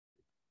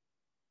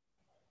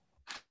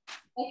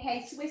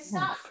Okay, so we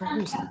start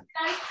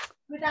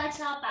without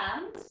our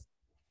band.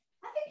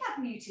 I think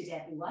I've muted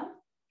everyone.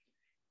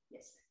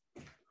 Yes.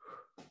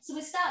 So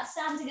we start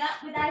standing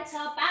up without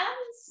our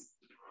bands.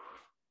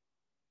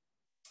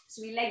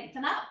 So we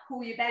lengthen up,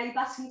 pull your belly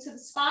button to the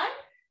spine,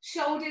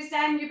 shoulders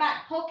down your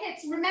back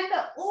pockets.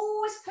 Remember,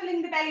 always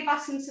pulling the belly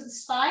button to the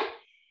spine.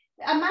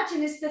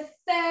 Imagine it's the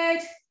third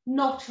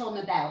notch on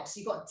the belt.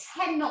 So you've got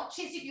 10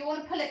 notches. If you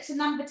want to pull it to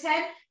number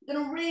 10, you're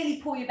going to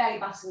really pull your belly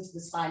button to the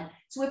spine.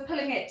 So we're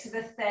pulling it to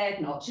the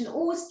third notch and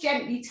always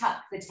gently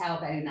tuck the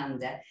tailbone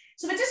under.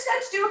 So we're just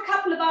going to do a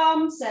couple of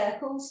arm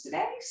circles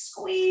today.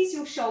 Squeeze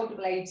your shoulder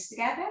blades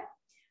together.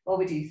 Or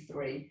we do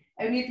 3.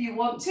 Only if you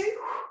want to.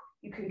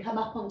 You can come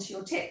up onto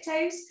your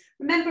tiptoes.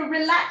 Remember,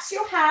 relax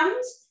your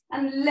hands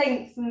and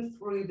lengthen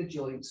through the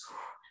joints.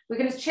 We're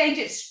going to change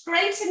it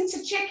straight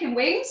into chicken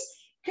wings.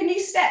 Can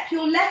you step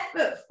your left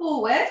foot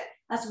forward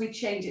as we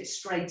change it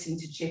straight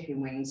into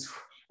chicken wings?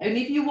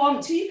 Only if you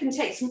want to, you can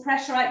take some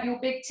pressure out your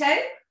big toe,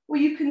 or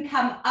you can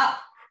come up,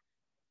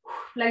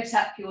 float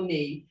up your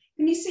knee.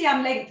 Can you see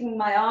I'm lengthening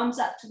my arms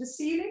up to the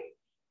ceiling?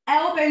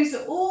 Elbows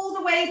are all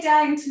the way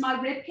down to my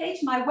rib cage,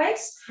 my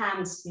waist,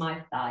 hands to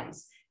my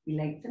thighs. We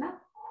lengthen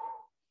up.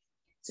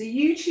 So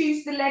you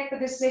choose the leg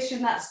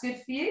position that's good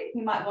for you.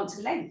 You might want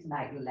to lengthen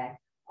out your leg.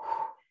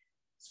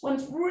 This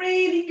one's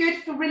really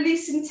good for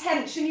releasing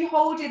tension. You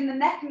hold in the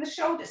neck and the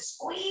shoulders.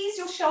 Squeeze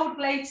your shoulder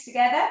blades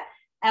together,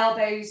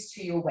 elbows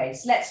to your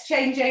waist. Let's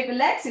change over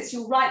legs. It's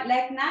your right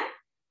leg now.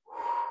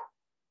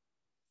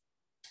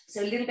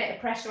 So a little bit of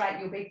pressure out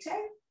your big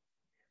toe.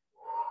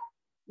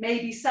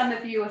 Maybe some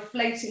of you are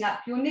floating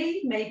up your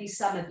knee. Maybe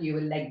some of you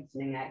are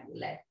lengthening out your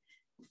leg.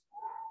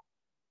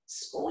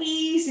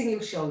 Squeezing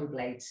your shoulder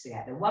blades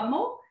together. One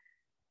more.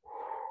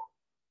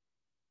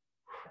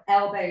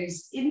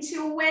 Elbows into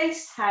your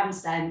waist,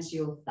 hands down to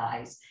your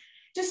thighs.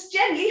 Just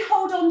gently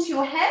hold on to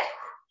your head.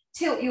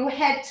 Tilt your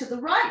head to the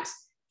right.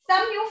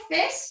 Thumb your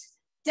fist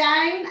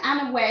down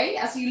and away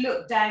as you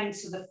look down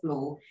to the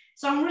floor.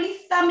 So I'm really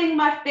thumbing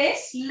my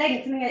fist,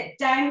 lengthening it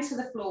down to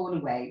the floor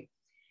and away.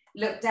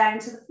 Look down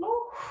to the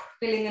floor,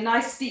 feeling a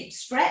nice deep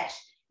stretch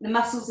in the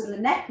muscles in the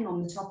neck and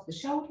on the top of the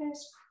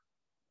shoulders.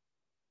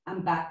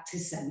 And back to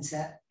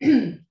center.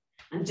 And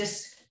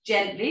just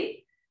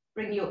gently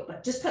bring your,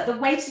 just put the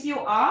weight of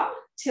your arm,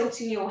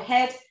 tilting your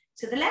head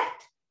to the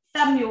left,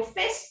 thumb your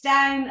fist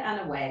down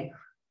and away.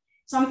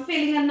 So I'm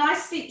feeling a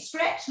nice deep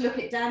stretch. Look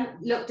down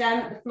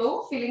at the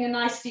floor, feeling a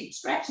nice deep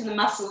stretch in the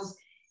muscles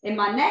in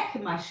my neck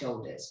and my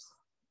shoulders.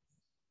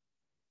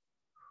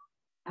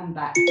 And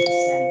back to the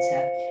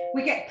center.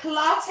 We get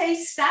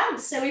Pilates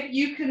stance. So if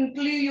you can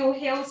glue your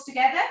heels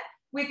together,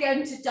 we're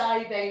going to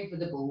dive over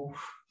the ball.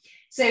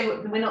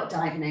 So we're not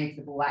diving over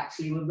the ball,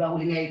 actually, we're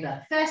rolling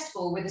over. First of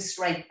all, with a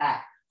straight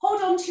back.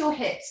 Hold on to your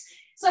hips.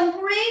 So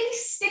I'm really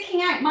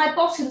sticking out my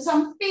bottom, so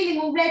I'm feeling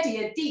already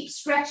a deep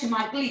stretch in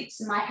my glutes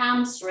and my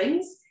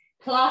hamstrings.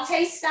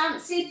 Pilates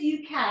stance if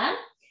you can.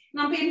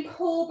 And I'm being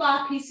pulled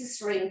by a piece of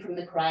string from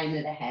the crown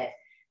of the head.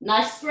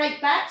 Nice straight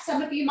back.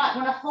 Some of you might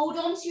want to hold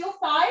on to your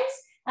thighs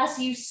as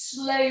you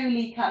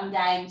slowly come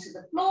down to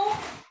the floor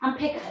and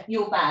pick up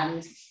your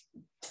band.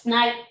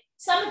 Now,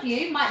 some of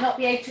you might not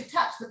be able to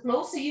touch the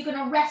floor, so you're going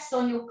to rest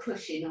on your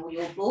cushion or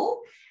your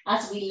ball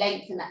as we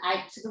lengthen it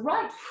out to the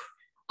right,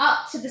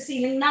 up to the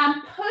ceiling. Now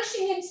I'm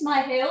pushing into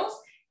my heels,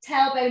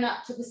 tailbone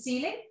up to the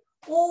ceiling,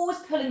 always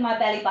pulling my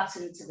belly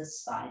button to the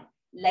spine.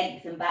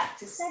 Lengthen back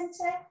to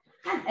center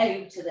and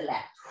over to the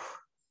left.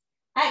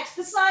 Out to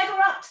the side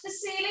or up to the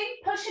ceiling,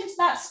 push into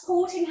that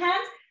supporting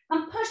hand.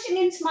 I'm pushing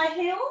into my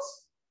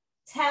heels,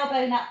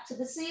 tailbone up to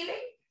the ceiling.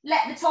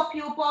 Let the top of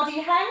your body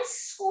hang,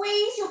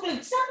 squeeze your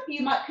glutes. Some of you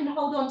can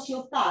hold on to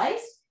your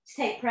thighs to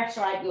take pressure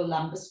out your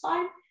lumbar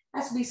spine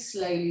as we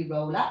slowly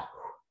roll up,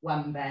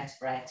 one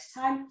vertebra at a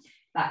time,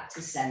 back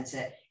to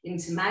center.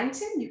 Into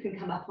mountain, you can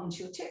come up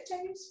onto your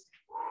tiptoes.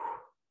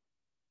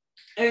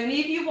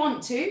 Only if you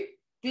want to.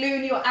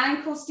 Gluing your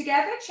ankles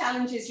together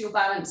challenges your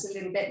balance a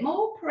little bit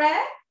more.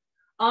 Prayer,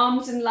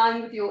 arms in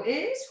line with your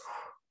ears.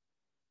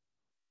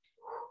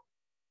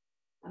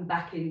 And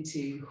back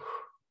into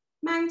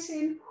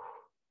mountain.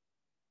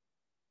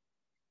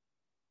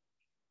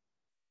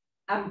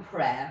 And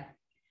prayer.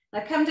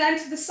 Now come down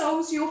to the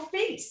soles of your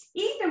feet,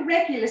 either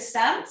regular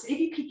stance, if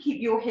you can keep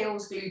your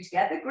heels glued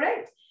together,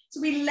 great. So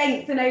we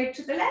lengthen over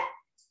to the left,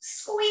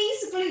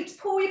 squeeze the glutes,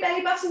 pull your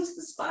belly button to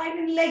the spine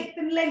and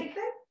lengthen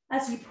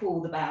as you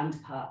pull the band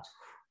apart.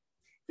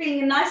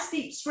 Feeling a nice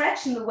deep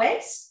stretch in the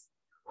waist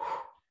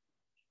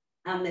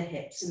and the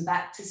hips and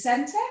back to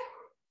center,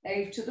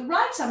 over to the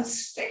right. I'm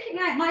sticking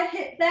out my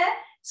hip there,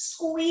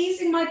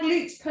 squeezing my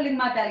glutes, pulling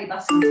my belly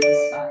button to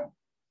the spine.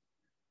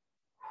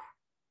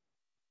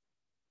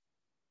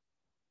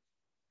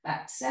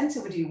 Back to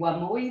center, we'll do one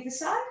more either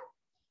side.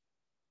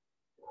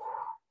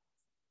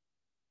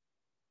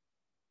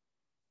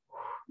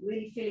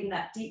 Really feeling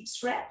that deep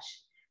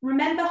stretch.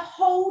 Remember,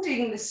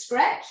 holding the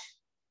stretch,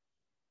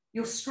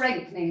 you're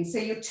strengthening, so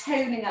you're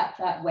toning up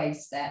that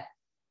waist there.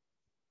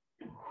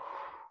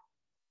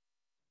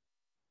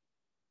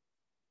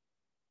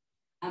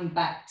 and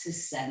back to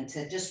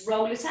center. Just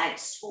roll it out,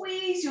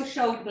 squeeze your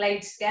shoulder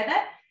blades together,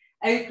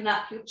 open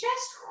up your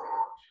chest.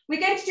 We're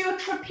going to do a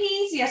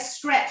trapezius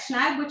stretch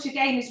now, which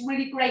again is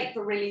really great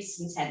for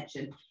releasing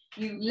tension.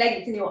 You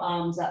lengthen your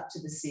arms up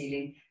to the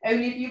ceiling.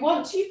 Only if you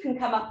want to, you can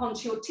come up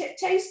onto your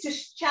tiptoes to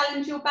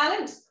challenge your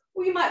balance,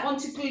 or you might want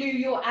to glue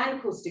your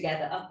ankles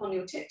together up on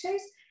your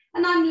tiptoes.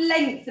 And I'm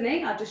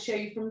lengthening, I'll just show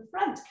you from the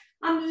front.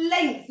 I'm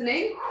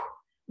lengthening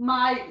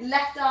my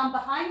left arm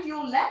behind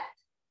your left.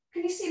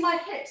 Can you see my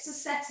hips are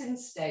set in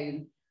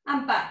stone?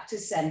 And back to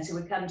center.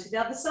 We come to the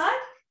other side.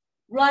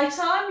 Right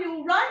arm,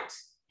 your right.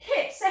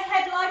 Hips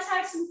ahead, light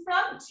out in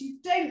front. You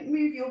don't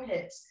move your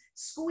hips.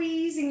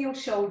 Squeezing your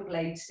shoulder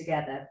blades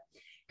together.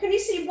 Can you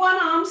see one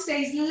arm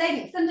stays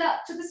lengthened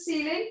up to the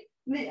ceiling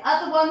and the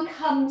other one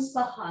comes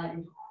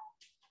behind?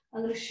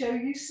 I'm going to show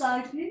you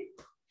side view.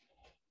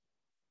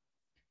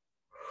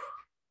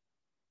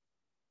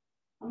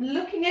 I'm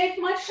looking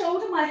over my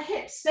shoulder, my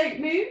hips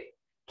don't move,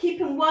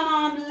 keeping one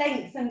arm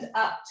lengthened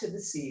up to the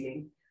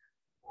ceiling.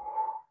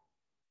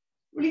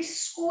 Really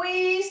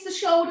squeeze the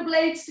shoulder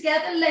blades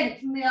together,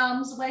 lengthen the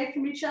arms away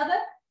from each other.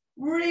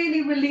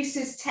 Really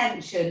releases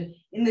tension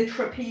in the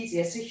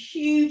trapezius, a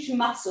huge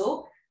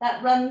muscle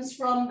that runs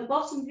from the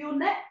bottom of your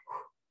neck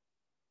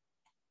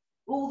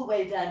all the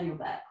way down your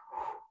back.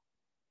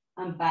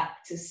 And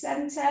back to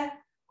center.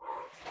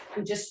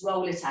 And just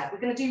roll it out. We're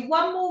going to do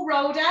one more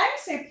roll down,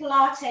 so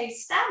Pilates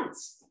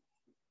stance.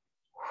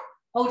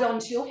 Hold on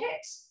to your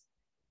hips.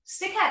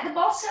 Stick out the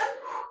bottom.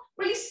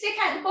 Really stick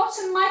out the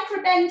bottom,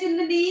 micro bend in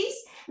the knees.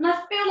 And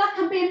I feel like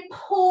I'm being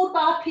pulled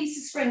by a piece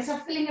of string. So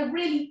I'm feeling a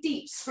really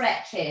deep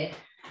stretch here.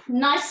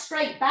 Nice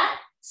straight back.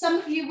 Some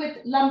of you with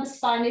lumbar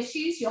spine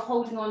issues, you're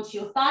holding on to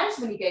your thighs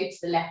when you go to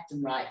the left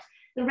and right.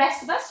 The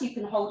rest of us, you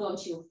can hold on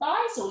to your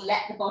thighs or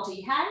let the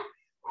body hang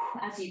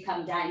as you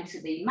come down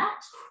to the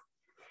mat.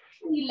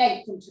 And you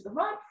lengthen to the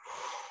right.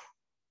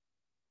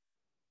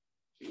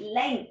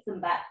 Lengthen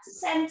back to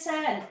center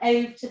and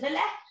over to the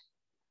left.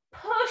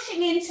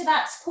 Pushing into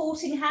that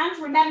supporting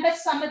hand. Remember,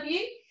 some of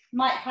you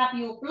might have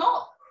your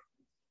block.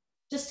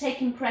 Just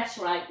taking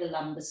pressure out the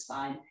lumbar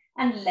spine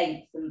and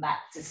lengthen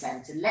back to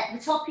center. Let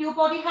the top of your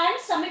body hang.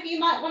 Some of you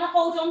might want to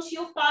hold on to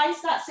your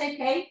thighs. That's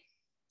okay,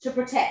 to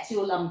protect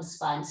your lumbar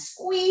spine.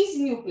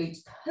 Squeezing your glutes,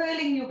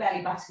 pulling your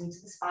belly button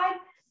to the spine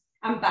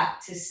and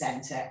back to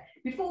center.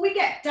 Before we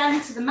get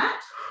down to the mat,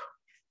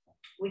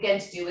 we're going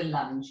to do a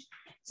lunge.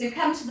 So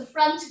come to the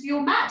front of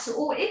your mat,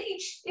 or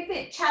if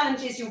it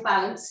challenges your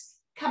balance,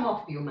 come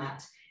off your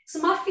mat.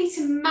 So my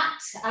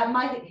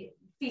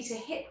feet are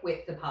hip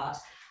width apart.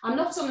 I'm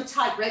not on a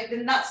tight rope,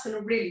 then that's going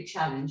to really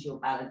challenge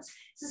your balance.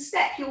 So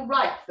step your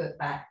right foot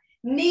back.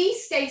 Knee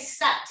stays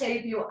stacked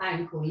over your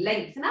ankle.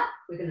 Lengthen up.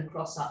 We're going to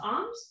cross our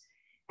arms.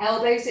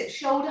 Elbows at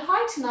shoulder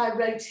height, and I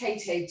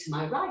rotate over to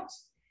my right.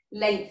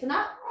 Lengthen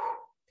up.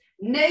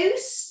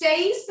 Nose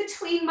stays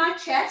between my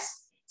chest.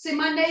 So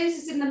my nose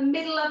is in the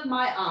middle of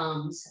my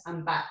arms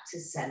and back to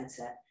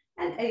center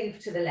and over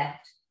to the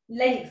left.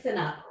 Lengthen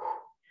up.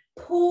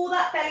 Pull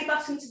that belly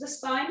button to the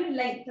spine and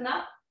lengthen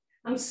up.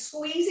 I'm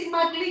squeezing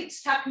my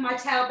glutes, tucking my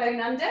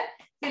tailbone under,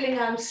 feeling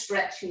I'm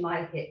stretching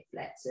my hip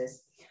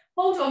flexors.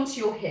 Hold on to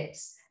your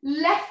hips.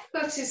 Left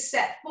foot is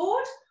stepped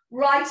forward,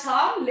 right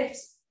arm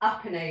lifts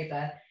up and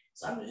over.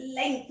 So I'm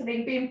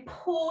lengthening, being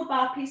pulled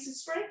by a piece of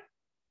string.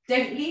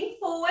 Don't lean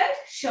forward,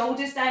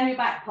 shoulders down your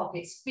back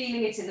pockets,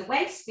 feeling it in the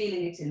waist,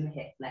 feeling it in the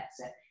hip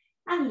flexor,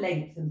 and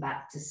lengthen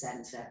back to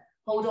center.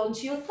 Hold on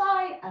to your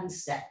thigh and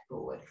step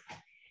forward.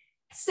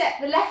 Step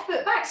the left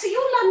foot back. So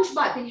your lunge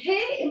might be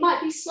here, it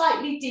might be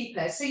slightly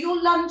deeper. So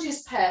your lunge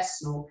is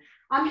personal.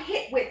 I'm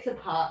hip width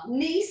apart,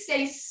 knee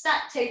stays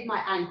stacked over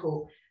my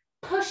ankle,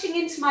 pushing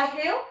into my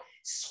heel,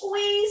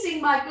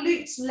 squeezing my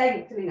glutes,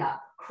 lengthening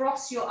up.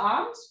 Cross your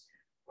arms,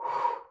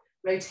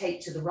 rotate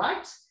to the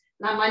right.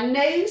 Now my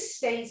nose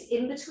stays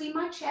in between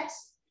my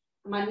chest,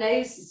 and my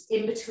nose is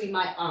in between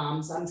my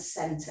arms. I'm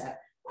center.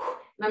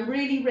 And I'm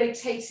really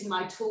rotating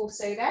my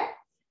torso there,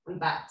 and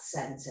back to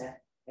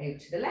center. Over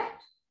to the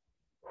left.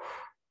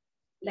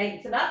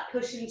 Lengthen up,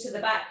 push into the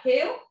back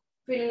heel,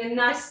 feeling a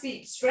nice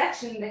deep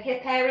stretch in the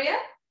hip area,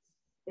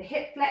 the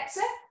hip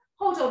flexor.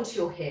 Hold on to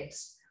your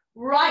hips.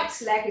 Right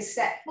leg is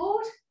stepped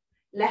forward,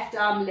 left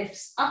arm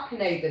lifts up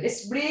and over.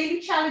 This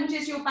really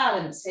challenges your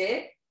balance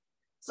here.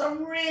 So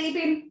I'm really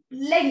been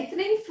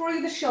lengthening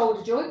through the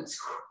shoulder joints,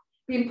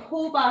 being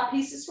pulled by a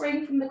piece of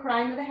string from the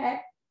crown of the head,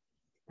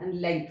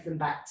 and lengthen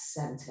back to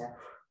center.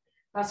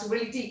 That's a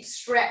really deep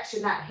stretch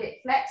in that hip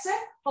flexor.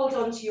 Hold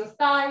on to your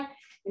thigh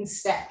and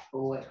step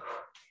forward.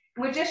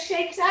 And we'll just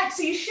shake it out.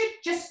 So you should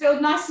just feel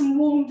nice and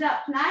warmed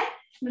up now,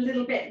 and a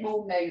little bit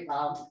more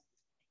mobile.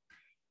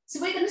 So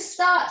we're going to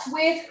start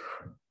with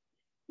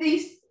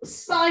the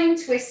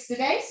spine twist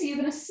today. So you're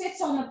going to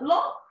sit on a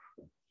block.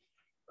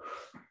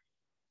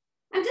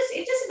 And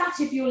it doesn't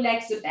matter if your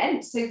legs are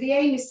bent. So the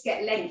aim is to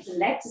get length in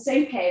legs. It's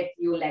okay if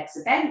your legs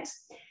are bent.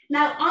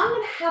 Now I'm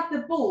going to have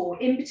the ball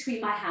in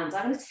between my hands.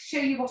 I'm going to show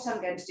you what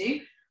I'm going to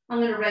do. I'm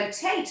going to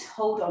rotate,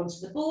 hold on to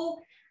the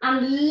ball,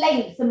 and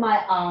lengthen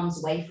my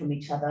arms away from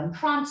each other. I'm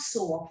trying to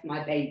saw off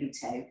my baby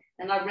toe.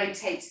 Then I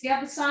rotate to the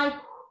other side,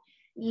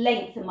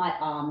 lengthen my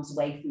arms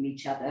away from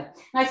each other.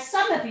 Now,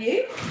 some of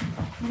you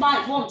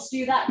might want to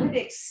do that with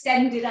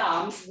extended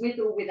arms, with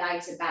or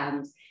without a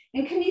band.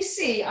 And can you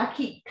see, I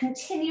keep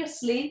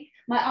continuously,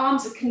 my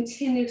arms are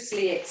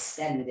continuously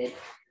extended.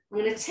 I'm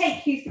going to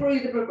take you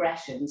through the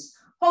progressions.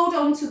 Hold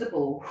on to the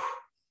ball.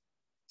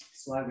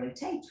 So I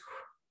rotate.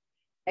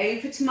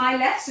 Over to my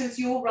left, so as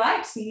your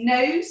right,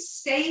 nose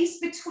stays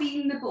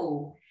between the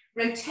ball.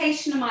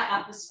 Rotation of my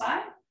upper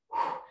spine.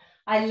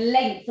 I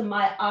lengthen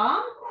my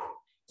arm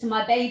to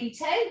my baby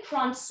toe,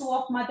 try and saw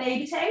off my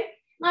baby toe.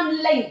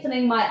 I'm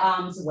lengthening my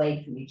arms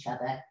away from each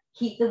other.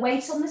 Keep the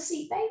weight on the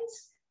seat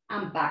bones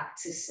and back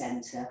to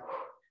center.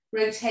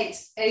 Rotate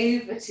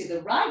over to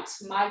the right,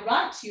 my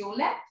right to your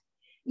left.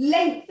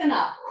 Lengthen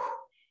up.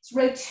 It's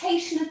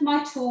rotation of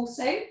my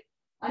torso.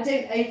 I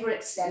don't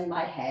overextend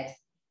my head.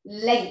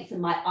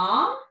 Lengthen my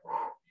arm.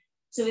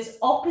 So it's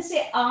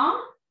opposite arm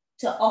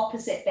to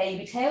opposite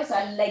baby tails.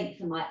 I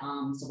lengthen my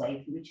arms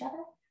away from each other.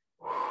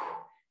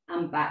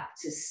 And back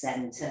to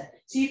center.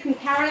 So you can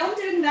carry on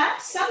doing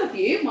that. Some of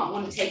you might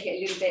want to take it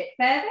a little bit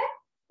further,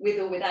 with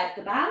or without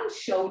the band.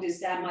 Shoulders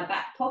down my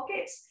back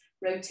pockets.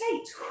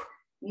 Rotate.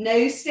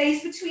 Nose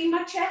stays between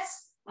my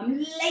chest.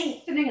 I'm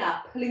lengthening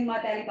up, pulling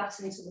my belly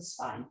button into the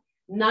spine.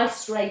 Nice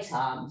straight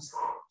arms.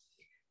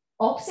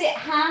 Opposite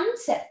hand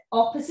to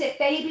opposite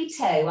baby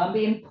toe. I'm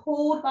being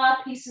pulled by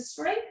a piece of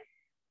string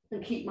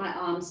and keep my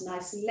arms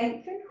nice and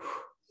lengthened.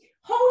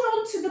 Hold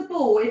on to the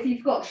ball if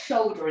you've got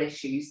shoulder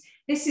issues.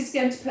 This is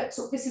going to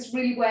this is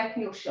really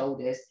working your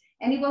shoulders.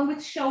 Anyone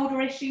with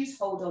shoulder issues,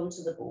 hold on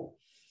to the ball.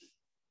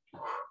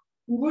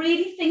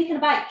 Really thinking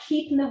about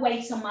keeping the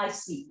weight on my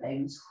seat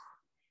bones.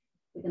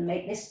 We're going to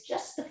make this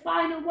just the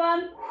final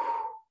one.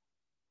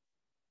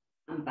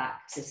 And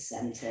back to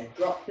center.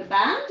 Drop the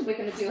band. We're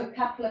going to do a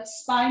couple of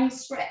spine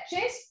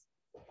stretches.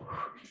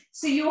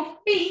 So your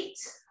feet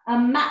are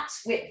mat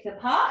width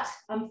apart.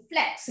 I'm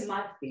flexing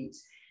my feet.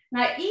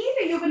 Now,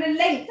 either you're going to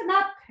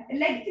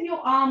lengthen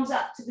your arms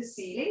up to the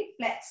ceiling,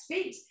 flex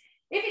feet.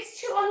 If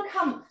it's too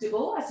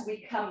uncomfortable as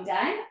we come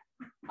down,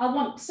 I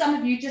want some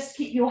of you just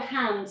keep your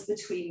hands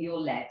between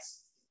your legs.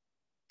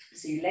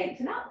 So you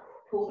lengthen up,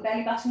 pull the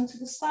belly button to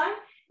the spine.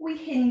 We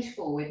hinge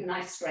forward,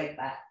 nice straight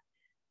back.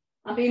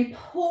 I'm being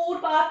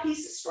pulled by a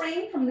piece of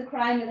string from the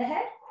crown of the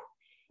head,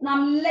 and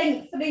I'm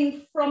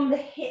lengthening from the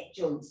hip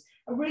joints.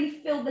 I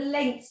really feel the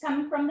lengths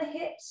coming from the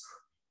hips.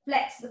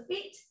 Flex the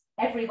feet.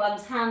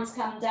 Everyone's hands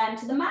come down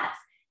to the mat.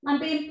 I'm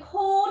being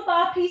pulled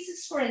by a piece of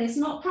string. It's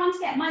not trying to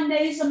get my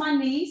nose on my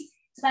knees.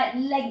 It's about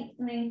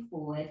lengthening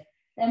forward.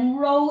 Then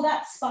roll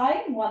that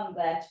spine, one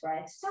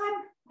vertebra at a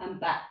time, and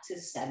back to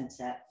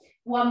center.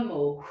 One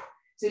more.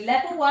 So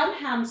level one,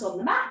 hands on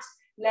the mat.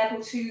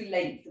 Level two,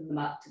 lengthen them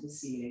up to the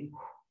ceiling.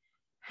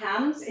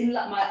 Hands in,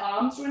 my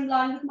arms are in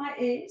line with my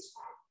ears.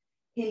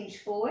 Hinge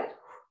forward.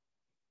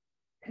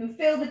 Can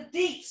feel the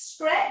deep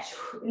stretch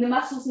in the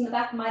muscles in the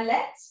back of my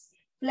legs.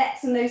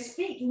 Flexing those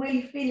feet,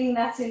 really feeling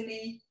that in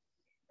the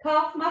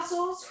calf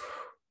muscles.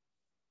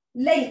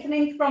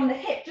 Lengthening from the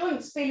hip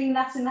joints, feeling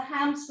that in the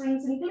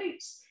hamstrings and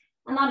glutes.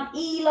 And I'm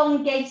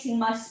elongating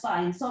my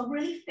spine. So I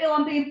really feel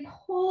I'm being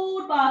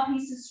pulled by a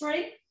piece of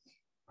string,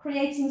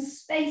 creating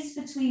space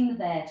between the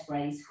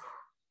vertebrae.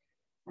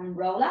 And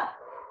roll up,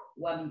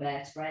 one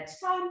vertebra at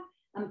a time,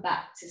 and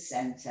back to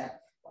center.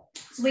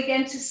 So we're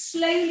going to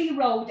slowly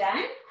roll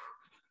down.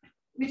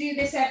 We do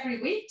this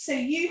every week. So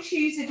you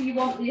choose if you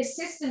want the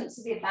assistance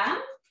of your band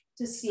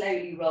to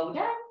slowly roll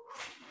down.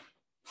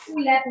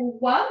 Level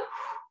 1,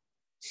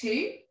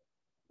 2,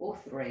 or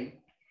 3.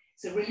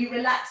 So really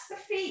relax the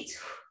feet.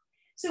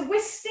 So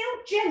we're still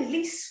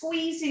gently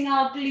squeezing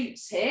our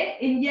glutes here.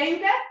 In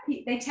yoga,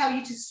 they tell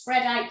you to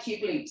spread out your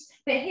glutes.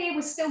 But here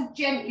we're still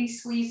gently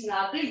squeezing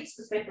our glutes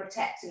because we're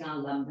protecting our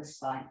lumbar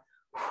spine.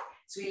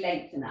 So we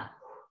lengthen up.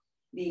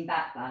 Lean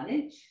back by an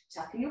inch,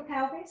 tuck in your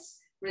pelvis.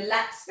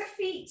 Relax the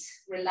feet,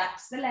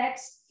 relax the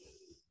legs.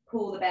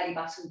 Pull the belly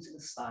button to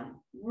the spine.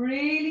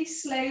 Really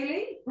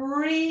slowly,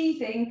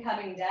 breathing,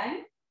 coming down.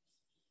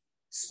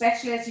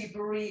 Especially as you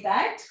breathe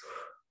out.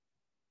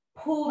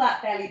 Pull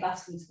that belly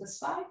button to the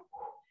spine.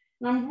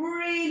 And I'm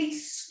really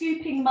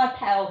scooping my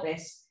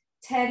pelvis,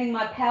 turning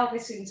my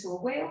pelvis into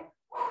a wheel,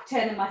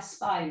 turning my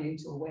spine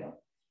into a wheel.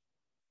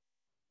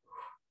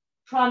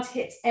 Trying to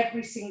hit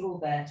every single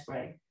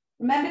vertebrae.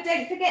 Remember,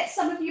 don't forget,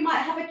 some of you might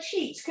have a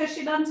cheat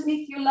cushion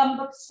underneath your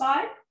lumbar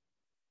spine.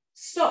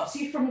 Stops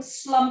you from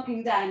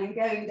slumping down and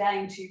going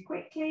down too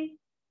quickly.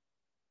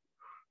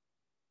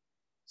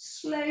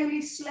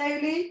 Slowly,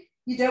 slowly.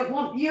 You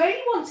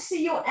only want to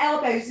see your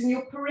elbows and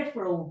your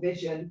peripheral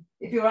vision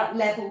if you're at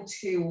level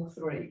 2 or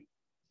 3.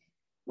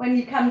 When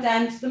you come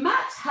down to the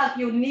mat, hug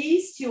your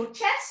knees to your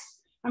chest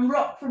and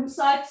rock from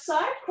side to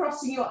side,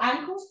 crossing your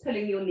ankles,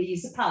 pulling your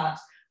knees apart.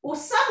 Or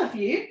some of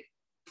you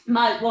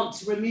might want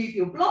to remove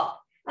your block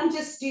and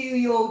just do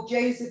your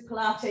Joseph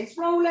Pilates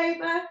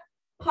rollover,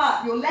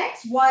 part your legs,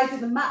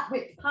 widen the mat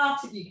width apart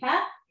if you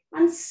can,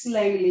 and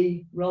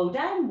slowly roll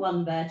down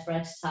one vertebra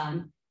at a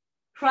time.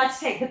 Try to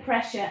take the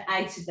pressure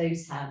out of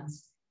those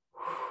hands.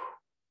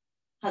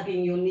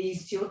 Hugging your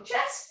knees to your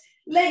chest.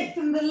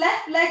 Lengthen the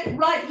left leg,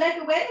 right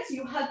leg away as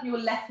you hug your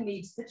left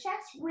knee to the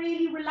chest.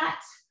 Really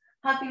relax,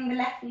 hugging the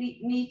left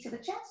knee to the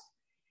chest.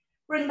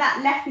 Bring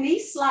that left knee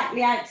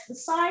slightly out to the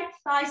side,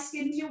 thigh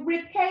skin to your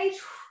rib cage.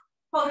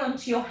 Hold on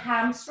to your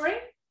hamstring,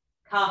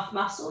 calf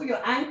muscle, your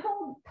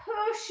ankle,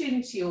 push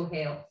into your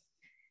heel.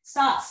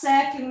 Start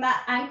circling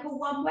that ankle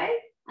one way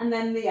and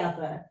then the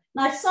other.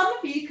 Now, some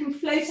of you can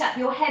float up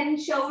your head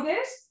and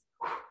shoulders.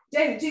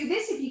 Don't do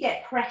this if you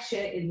get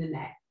pressure in the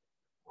neck.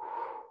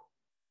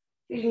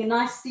 Feeling a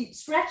nice deep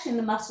stretch in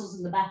the muscles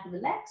in the back of the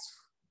legs.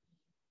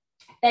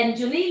 Bend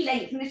your knee,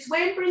 lengthen it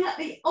away and bring up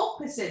the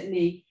opposite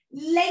knee.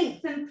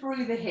 Lengthen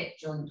through the hip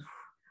joint.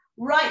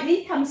 Right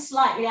knee comes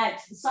slightly out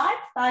to the side,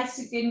 thigh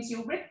sink into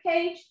your rib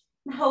cage,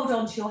 and hold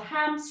on to your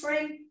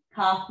hamstring,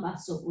 calf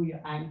muscle or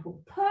your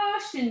ankle.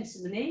 Push into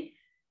the knee,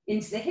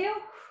 into the heel.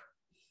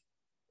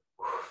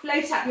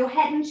 Float up your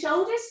head and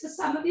shoulders for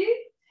some of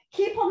you.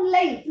 Keep on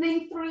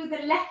lengthening through the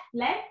left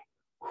leg.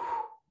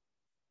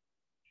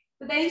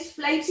 For those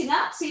floating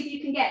up, see if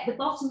you can get the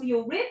bottom of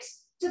your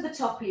ribs to the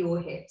top of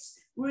your hips.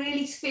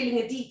 Really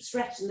feeling a deep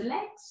stretch in the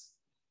legs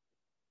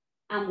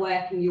and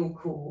working your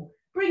core.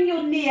 Bring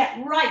your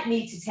right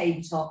knee to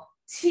tabletop.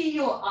 Tee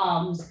your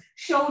arms.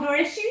 Shoulder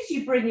issues,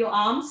 you bring your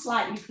arms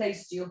slightly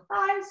close to your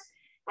thighs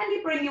and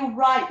you bring your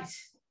right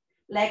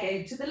leg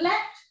over to the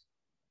left,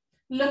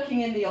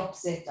 looking in the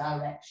opposite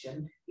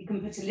direction. You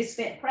can put a little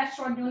bit of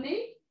pressure on your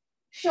knee.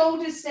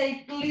 Shoulders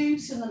stay glued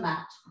to the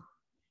mat.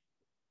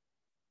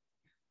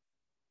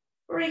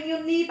 Bring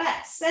your knee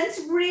back to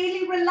center,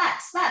 really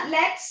relax that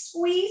leg,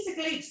 squeeze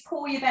the glutes,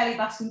 pull your belly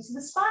button to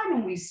the spine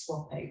and we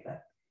swap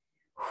over.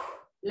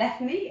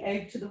 Left knee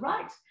over to the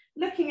right,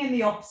 looking in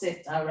the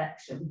opposite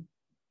direction.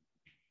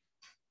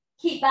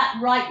 Keep that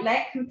right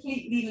leg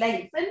completely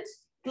lengthened,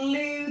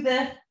 glue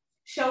the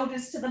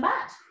shoulders to the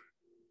mat.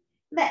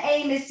 The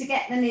aim is to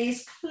get the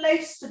knees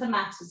close to the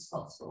mat as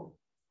possible.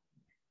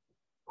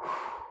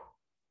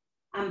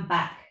 And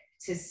back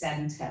to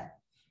center.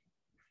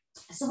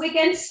 So we're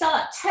going to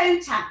start toe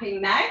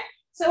tapping now.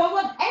 So I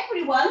want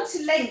everyone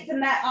to lengthen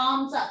their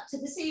arms up to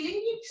the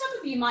ceiling. Some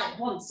of you might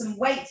want some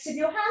weights in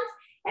your hand.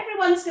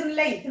 Everyone's going to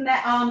lengthen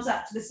their arms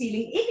up to the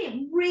ceiling. If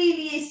it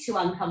really is too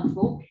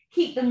uncomfortable,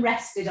 keep them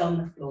rested on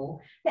the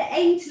floor. But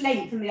aim to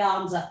lengthen the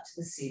arms up to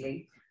the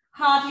ceiling.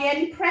 Hardly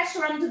any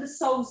pressure under the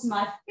soles of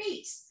my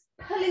feet.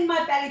 Pulling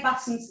my belly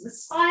button to the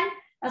spine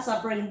as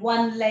I bring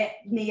one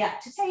knee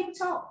up to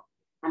tabletop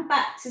and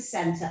back to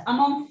center. I'm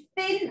on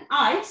thin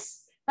ice.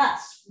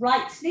 That's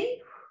right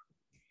knee.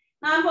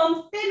 Now I'm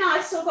on thin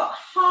ice, so I've got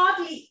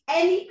hardly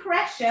any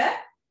pressure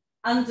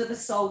under the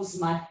soles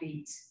of my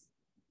feet.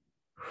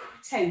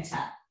 Toe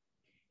tap.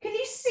 Can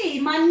you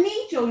see my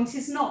knee joint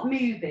is not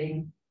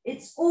moving?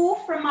 It's all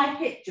from my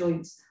hip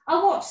joints.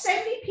 I watch so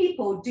many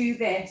people do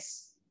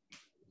this.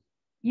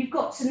 You've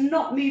got to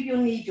not move your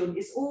knee joint.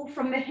 It's all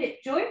from the hip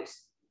joint.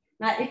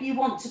 Now, if you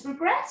want to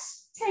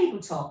progress,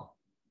 tabletop.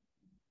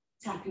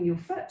 Tapping your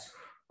foot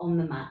on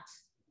the mat.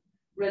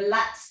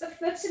 Relax the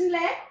foot and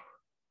leg.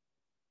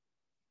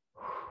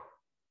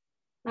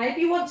 Now, if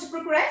you want to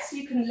progress,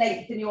 you can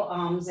lengthen your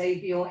arms over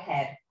your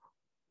head.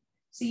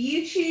 So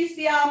you choose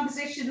the arm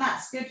position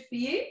that's good for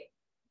you.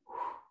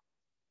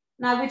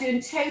 Now we're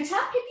doing toe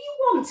tap. If you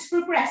want to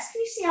progress,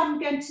 can you see I'm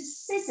going to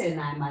scissor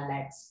now my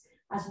legs?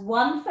 As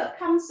one foot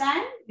comes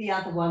down, the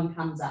other one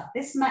comes up.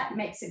 This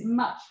makes it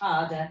much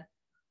harder.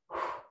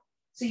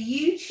 So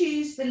you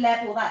choose the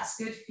level that's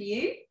good for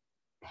you.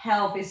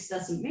 Pelvis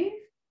doesn't move.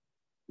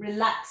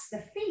 Relax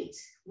the feet,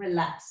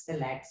 relax the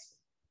legs.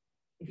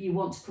 If you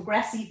want to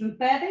progress even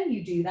further,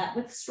 you do that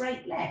with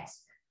straight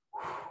legs.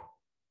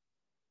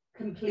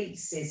 Complete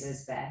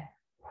scissors there.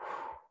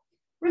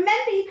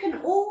 Remember, you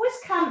can always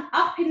come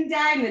up and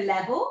down a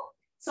level.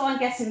 So I'm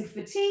getting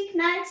fatigue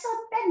now, so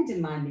I'm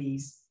bending my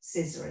knees,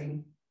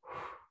 scissoring.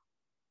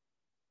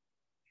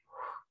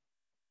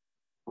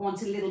 I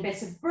want a little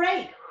bit of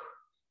break,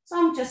 so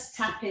I'm just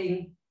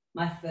tapping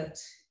my foot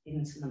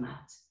into the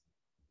mat.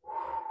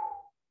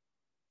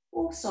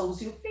 Or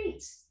soles your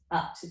feet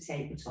up to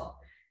tabletop.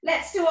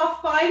 Let's do our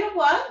final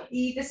one,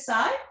 either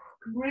side.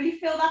 Really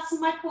feel that in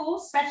my core,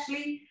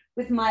 especially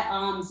with my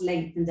arms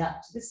lengthened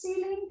up to the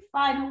ceiling.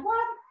 Final one.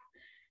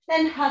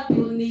 Then hug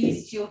your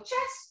knees to your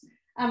chest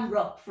and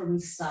rock from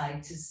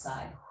side to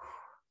side.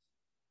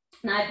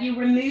 Now, if you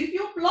remove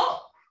your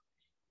block,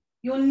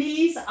 your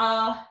knees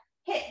are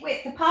hip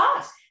width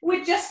apart.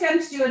 We're just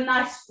going to do a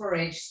nice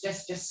bridge,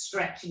 just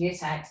stretching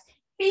it out.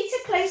 Feet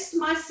are close to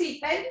my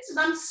seat bones and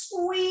I'm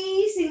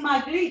squeezing my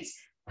glutes,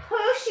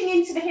 pushing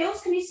into the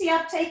heels. Can you see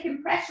I've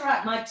taken pressure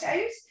out my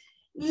toes?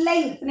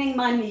 Lengthening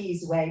my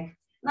knees away.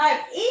 Now,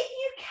 if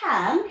you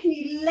can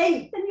you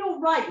lengthen your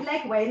right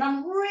leg away? And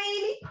I'm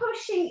really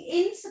pushing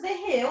into the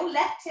heel,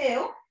 left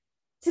heel,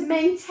 to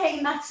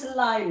maintain that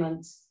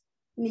alignment.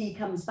 Knee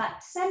comes back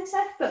to center,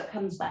 foot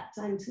comes back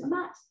down to the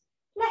mat.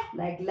 Left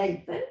leg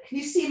lengthened. Can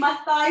you see my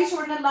thighs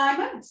are in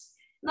alignment?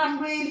 And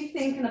I'm really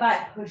thinking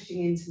about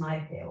pushing into my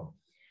heel.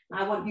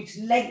 I want you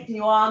to lengthen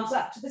your arms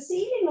up to the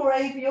ceiling or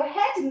over your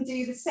head and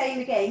do the same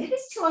again. If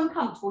it's too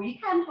uncomfortable, you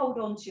can hold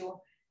on to your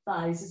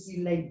thighs as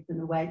you lengthen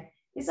away.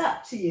 It's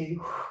up to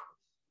you.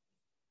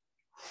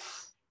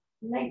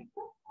 Lengthen.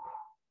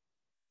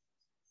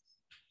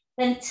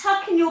 Then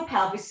tuck in your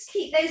pelvis.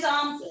 Keep those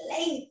arms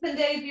lengthened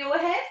over your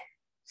head.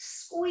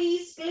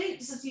 Squeeze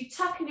glutes as you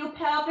tuck in your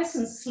pelvis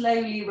and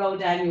slowly roll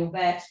down your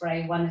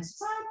vertebrae one at a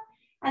time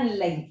and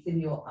lengthen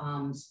your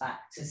arms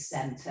back to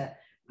center.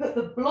 Put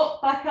the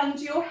block back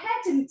under your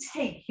head and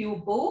take your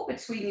ball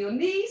between your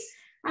knees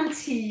and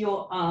tee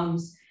your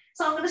arms.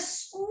 So I'm going to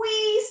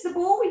squeeze the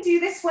ball. We do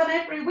this one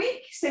every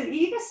week. So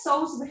either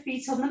soles of the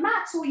feet on the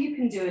mat or you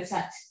can do it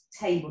at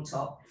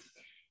tabletop.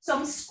 So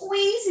I'm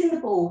squeezing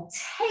the ball.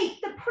 Take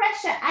the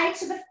pressure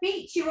out of the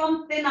feet. You're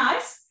on thin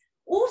ice.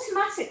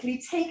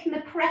 Automatically taking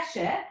the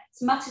pressure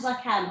as much as I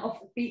can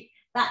off the feet.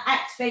 That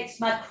activates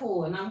my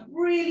core and I'm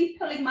really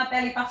pulling my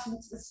belly button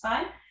to the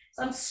spine.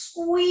 So I'm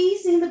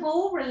squeezing the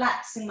ball,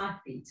 relaxing my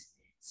feet.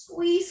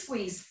 Squeeze,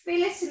 squeeze,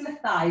 feel it in the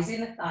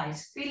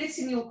thighs, feel it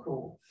in your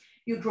core.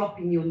 You're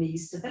dropping your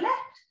knees to the left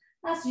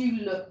as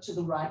you look to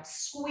the right.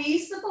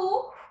 Squeeze the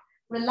ball,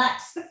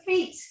 relax the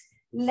feet,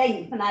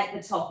 lengthen out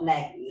the top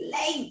leg,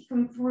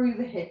 lengthen through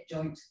the hip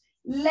joint,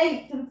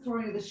 lengthen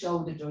through the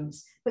shoulder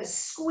joints, but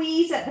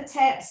squeeze at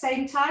the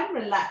same time,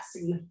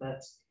 relaxing the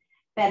foot.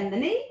 Bend the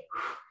knee.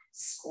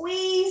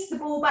 Squeeze the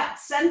ball back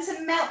to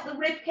center, melt the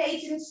rib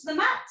cage into the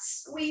mat,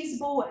 squeeze the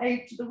ball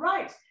over to the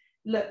right,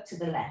 look to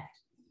the left.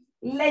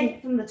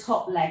 Lengthen the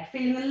top leg,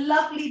 feeling a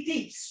lovely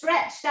deep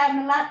stretch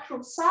down the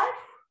lateral side.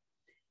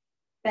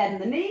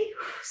 Bend the knee,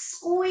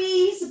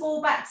 squeeze the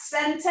ball back to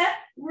center,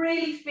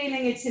 really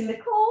feeling it in the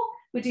core.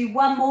 We'll do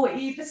one more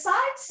either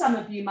side. Some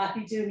of you might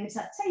be doing it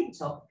at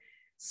tabletop.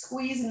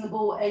 Squeezing the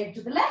ball over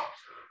to the left,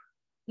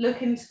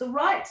 looking to the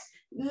right,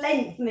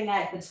 lengthening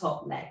out the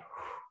top leg.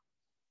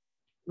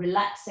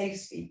 Relax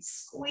those feet,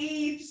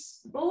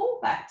 squeeze the ball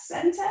back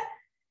center,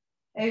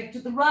 over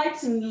to the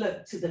right and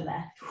look to the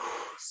left.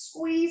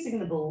 Squeezing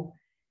the ball,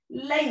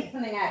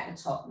 lengthening out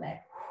the top leg.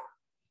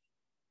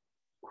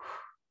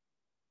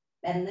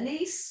 Bend the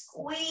knees,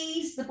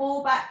 squeeze the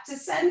ball back to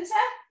center,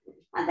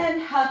 and then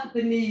hug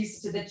the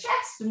knees to the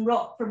chest and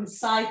rock from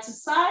side to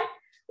side.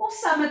 Or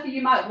some of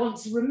you might want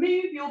to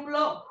remove your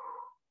block.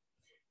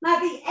 Now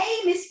the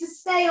aim is to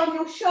stay on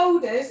your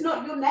shoulders,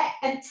 not your neck,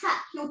 and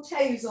tap your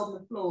toes on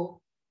the floor.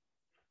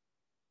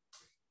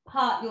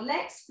 Part your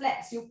legs,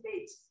 flex your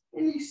feet,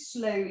 and you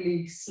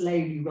slowly,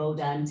 slowly roll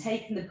down,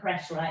 taking the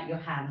pressure out your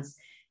hands.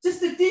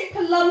 Just a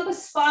deeper lumbar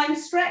spine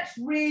stretch,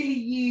 really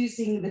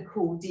using the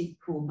core, deep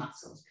core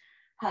muscles,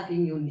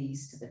 hugging your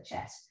knees to the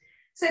chest.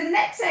 So the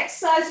next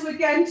exercise we're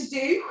going to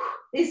do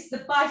is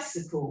the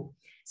bicycle.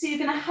 So you're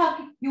going to hug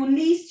your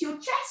knees to your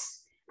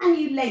chest and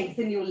you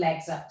lengthen your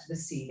legs up to the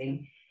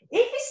ceiling.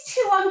 If it's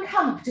too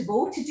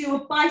uncomfortable to do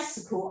a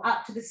bicycle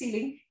up to the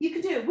ceiling, you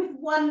can do it with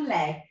one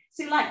leg.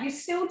 So like you're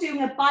still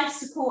doing a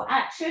bicycle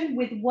action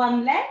with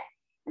one leg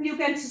and you're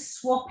going to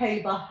swap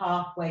over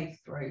halfway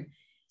through.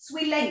 So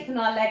we lengthen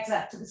our legs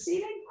up to the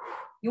ceiling.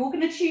 You're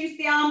going to choose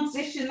the arm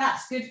position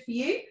that's good for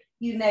you.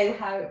 You know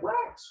how it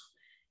works.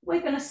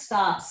 We're going to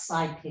start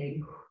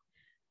cycling.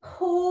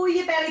 Pull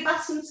your belly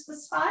button to the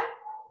spine.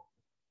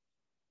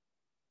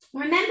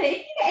 Remember, if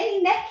you get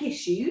any neck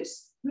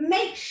issues,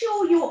 make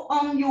sure you're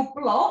on your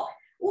block,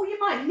 or you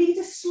might need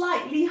a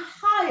slightly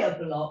higher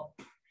block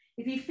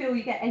if you feel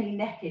you get any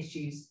neck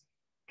issues.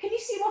 Can you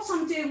see what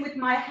I'm doing with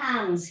my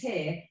hands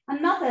here?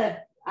 Another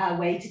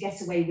way to get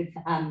away with,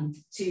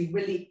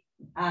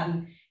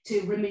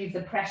 to remove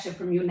the pressure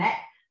from your neck.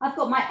 I've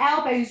got my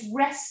elbows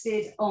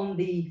rested on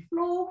the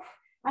floor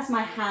as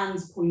my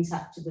hands point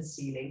up to the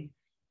ceiling.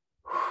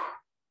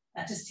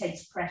 That just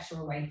takes pressure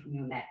away from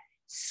your neck.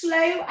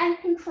 Slow and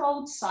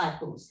controlled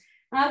cycles.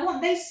 Now I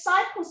want those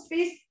cycles to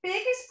be as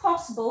big as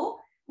possible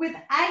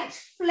without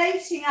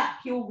floating up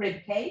your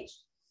rib cage,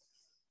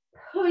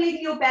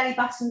 pulling your belly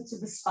button to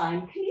the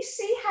spine. Can you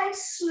see how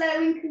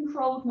slow and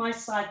controlled my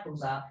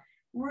cycles are?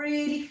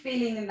 Really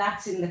feeling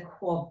that in the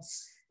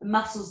quads, the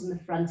muscles in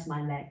the front of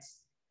my legs.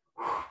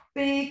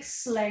 Big,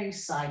 slow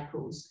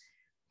cycles.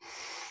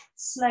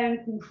 Slow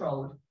and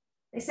controlled.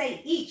 They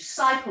say each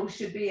cycle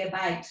should be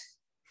about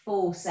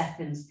 4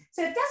 seconds.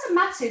 So it doesn't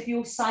matter if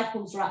your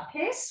cycles are up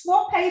here.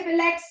 Swap over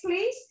legs,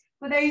 please.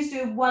 For those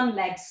doing one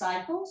leg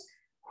cycles,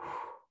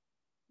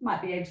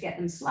 might be able to get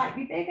them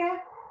slightly bigger.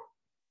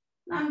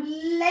 And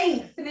I'm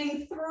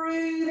lengthening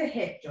through the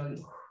hip joint.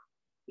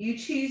 You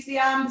choose the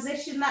arm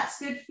position that's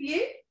good for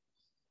you.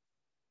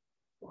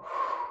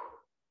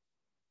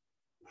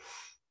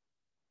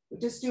 We'll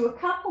just do a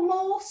couple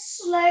more,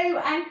 slow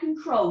and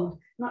controlled.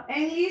 Not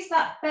only is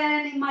that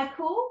burning my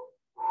core,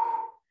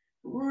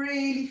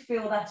 really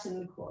feel that in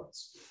the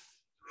quads.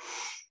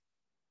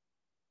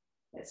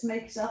 Let's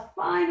make it our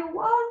final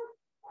one.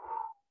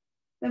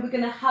 Then we're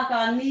going to hug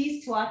our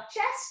knees to our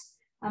chest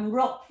and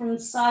rock from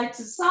side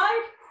to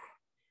side.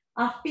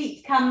 Our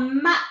feet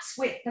come mat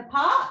width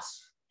apart.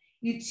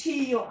 You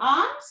tee your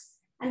arms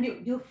And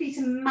your feet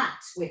are mat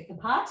width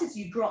apart as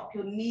you drop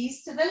your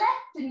knees to the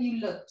left and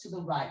you look to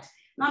the right.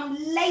 And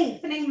I'm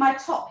lengthening my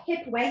top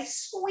hip away,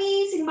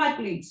 squeezing my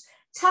glutes,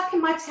 tucking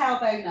my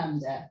tailbone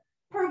under.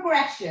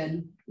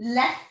 Progression,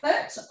 left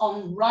foot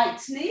on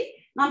right knee.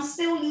 And I'm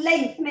still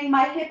lengthening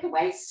my hip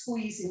away,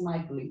 squeezing my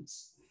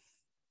glutes.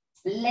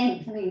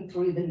 Lengthening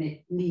through the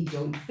knee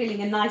joint,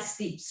 feeling a nice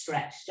deep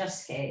stretch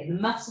just here in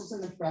the muscles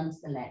in the front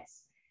of the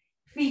legs.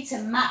 Feet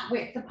are mat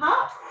width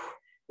apart.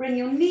 Bring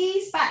your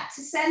knees back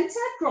to center,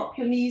 drop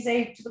your knees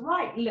over to the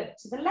right, look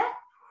to the left.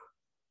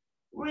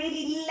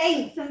 Really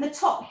lengthen the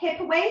top hip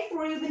away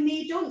through the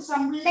knee joint. So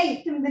I'm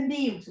lengthening the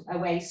knee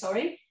away,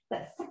 sorry,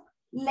 but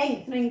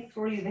lengthening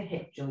through the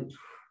hip joint.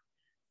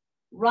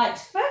 Right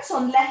foot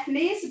on left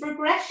knee is a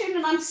progression,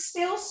 and I'm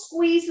still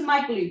squeezing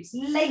my glutes,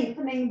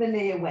 lengthening the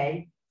knee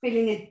away,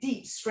 feeling a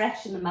deep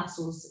stretch in the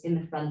muscles in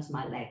the front of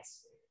my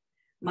legs.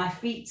 My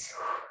feet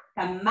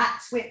are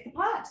mat width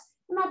apart.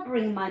 And I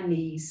bring my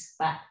knees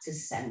back to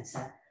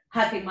center,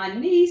 hugging my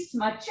knees to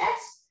my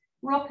chest,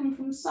 rocking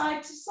from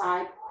side to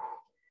side,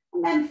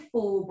 and then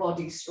full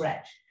body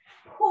stretch.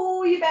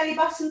 Pull your belly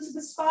button to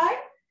the spine,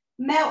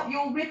 melt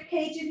your rib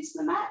cage into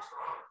the mat,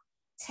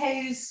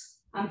 toes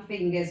and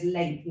fingers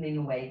lengthening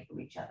away from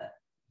each other.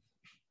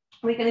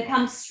 We're going to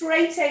come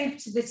straight over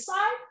to the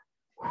side,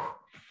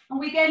 and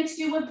we're going to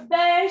do a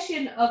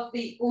version of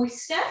the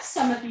oyster.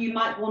 Some of you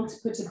might want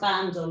to put a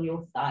band on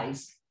your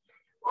thighs.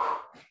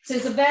 So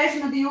it's a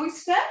version of the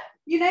oyster.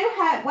 You know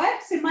how it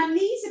works. So my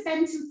knees are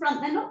bent in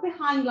front. They're not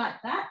behind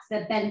like that.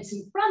 They're bent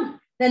in front.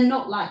 They're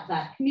not like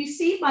that. Can you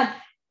see my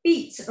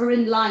feet are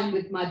in line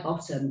with my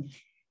bottom?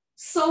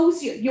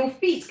 Soles, your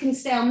feet can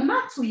stay on the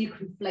mat, or you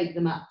can float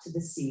them up to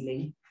the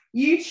ceiling.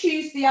 You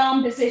choose the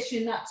arm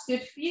position that's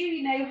good for you.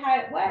 You know how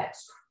it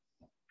works.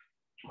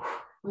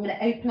 I'm going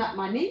to open up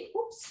my knee.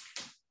 Oops.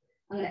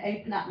 I'm going to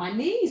open up my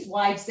knee as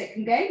wide as it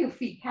can go. Your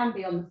feet can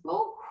be on the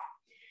floor.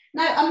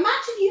 Now,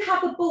 imagine you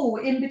have a ball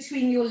in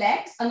between your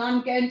legs, and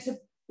I'm going to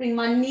bring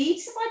my knee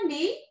to my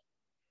knee,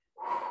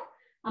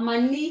 and my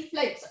knee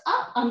floats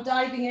up. I'm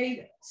diving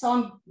over,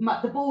 so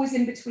the ball is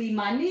in between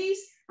my knees,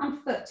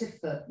 and foot to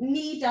foot.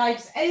 Knee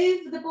dives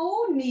over the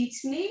ball, knee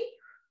to knee,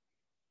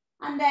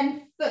 and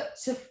then foot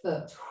to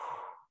foot.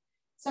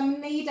 So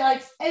knee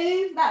dives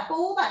over that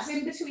ball that's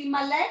in between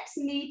my legs,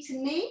 knee to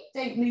knee.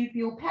 Don't move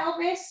your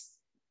pelvis,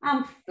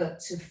 and foot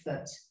to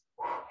foot.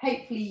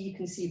 Hopefully you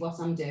can see what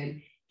I'm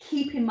doing.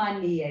 Keeping my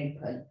knee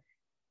open.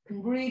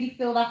 Can really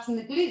feel that in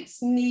the glutes,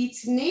 knee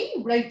to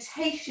knee,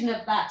 rotation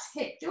of that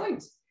hip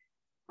joint,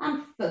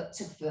 and foot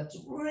to foot,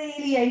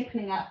 really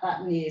opening up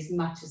that knee as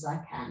much as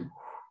I can.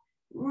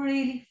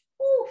 Really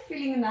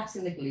feeling that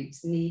in the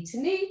glutes, knee to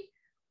knee,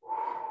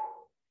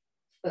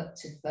 foot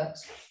to foot.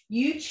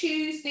 You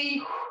choose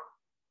the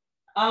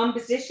arm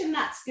position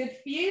that's good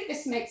for you.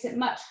 This makes it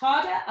much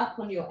harder. Up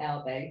on your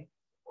elbow,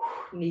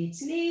 knee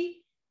to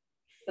knee,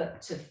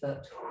 foot to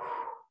foot.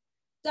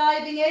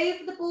 Diving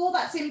over the ball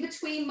that's in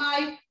between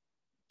my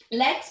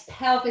legs,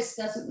 pelvis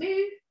doesn't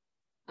move,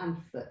 and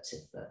foot to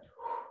foot.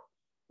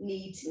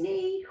 Knee to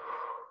knee,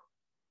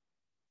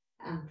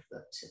 and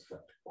foot to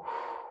foot.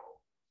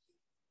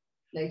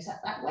 Float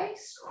up that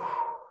waist,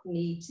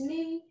 knee to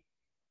knee,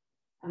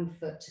 and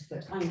foot to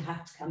foot. I'm going to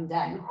have to come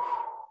down.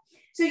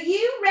 So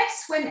you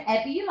rest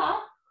whenever you like,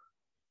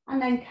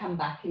 and then come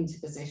back into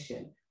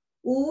position.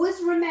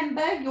 Always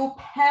remember your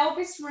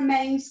pelvis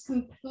remains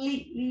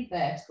completely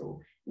vertical.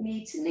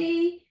 Knee to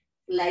knee,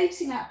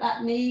 floating up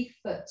that knee,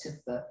 foot to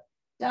foot.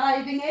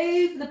 Diving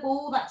over the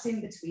ball that's in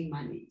between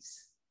my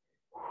knees.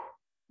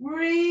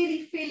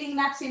 Really feeling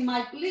that in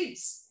my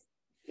glutes,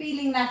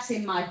 feeling that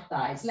in my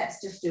thighs.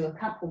 Let's just do a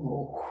couple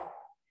more.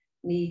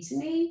 Knee to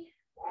knee,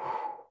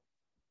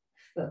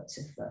 foot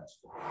to foot.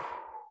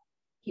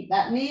 Keep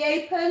that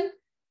knee open,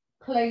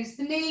 close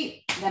the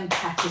knee, then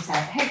pat it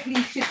out. Hopefully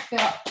you should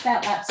felt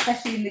that,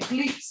 especially in the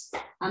glutes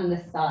and the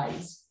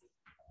thighs.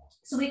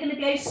 So we're going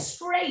to go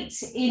straight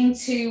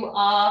into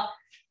our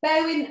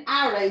bow and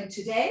arrow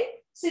today.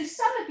 So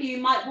some of you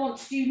might want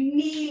to do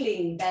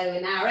kneeling bow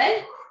and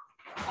arrow.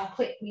 I'll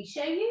quickly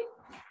show you.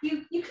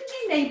 You can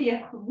do maybe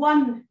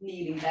one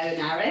kneeling bow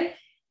and arrow,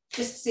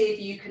 just to see if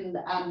you can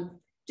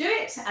do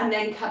it, and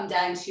then come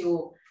down to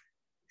your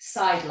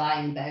side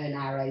lying bow and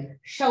arrow.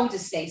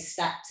 Shoulders stay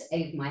stacked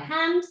over my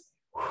hand,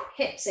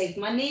 hips over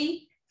my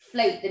knee,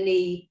 float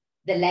the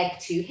leg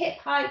to hip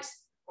height,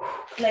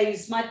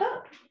 close my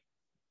book,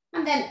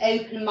 and then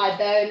open my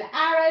bow and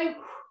arrow.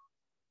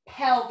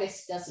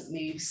 Pelvis doesn't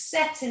move,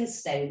 set in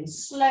stone,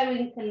 slow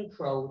and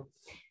controlled.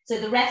 So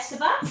the rest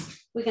of us,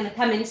 we're going to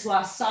come into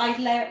our side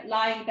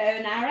lying bow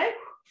and arrow,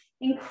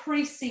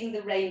 increasing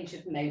the range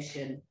of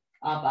motion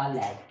of our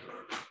leg.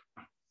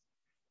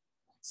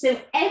 So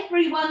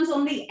everyone's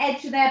on the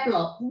edge of their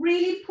block.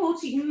 Really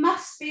important, you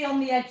must be on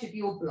the edge of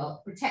your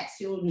block, protects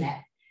your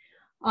neck.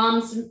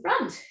 Arms in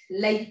front,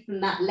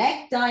 lengthen that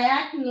leg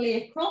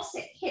diagonally across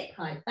at hip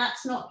height.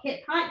 That's not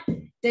hip height,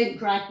 don't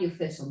drag your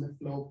foot on the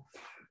floor.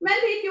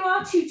 Remember, if you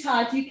are too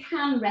tired, you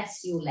can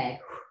rest your leg.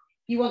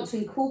 If you want to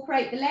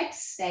incorporate the legs,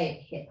 stay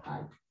at hip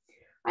height.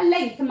 I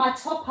lengthen my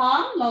top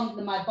arm longer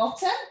than my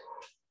bottom.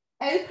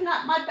 Open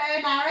up my bow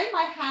and arrow,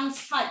 my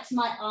hands tight to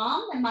my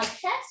arm and my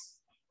chest.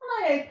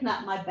 And I open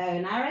up my bow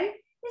and arrow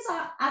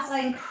as I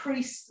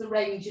increase the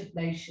range of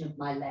motion of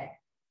my leg.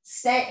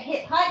 Stay at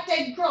hip height,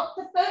 don't drop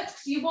the foot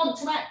because you want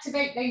to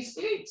activate those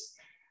glutes.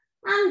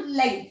 And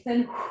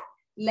lengthen,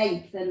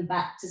 lengthen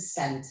back to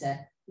center.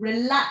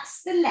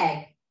 Relax the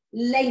leg,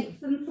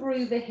 lengthen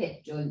through the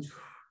hip joint.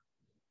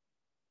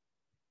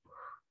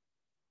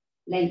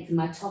 Lengthen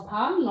my top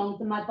arm longer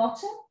than my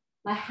bottom.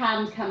 My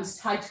hand comes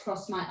tight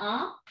across my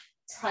arm,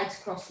 tight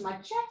across my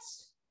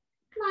chest.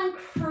 And I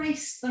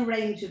increase the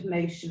range of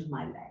motion of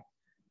my leg.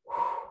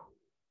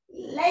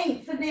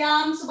 Lengthen the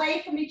arms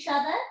away from each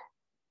other.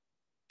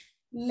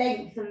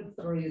 Lengthen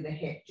through the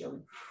hip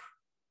joint.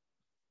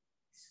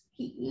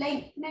 Keep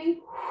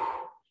lengthening,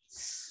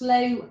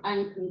 slow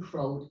and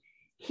controlled.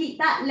 Keep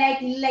that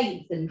leg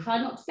lengthened. Try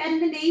not to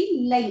bend the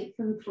knee,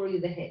 lengthen through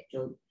the hip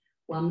joint.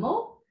 One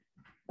more,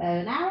 bow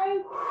and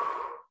arrow.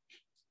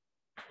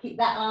 Keep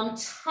that arm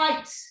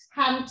tight,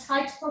 hand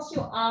tight across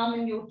your arm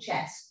and your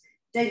chest.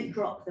 Don't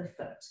drop the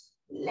foot.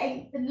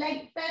 Lengthen,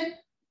 lengthen.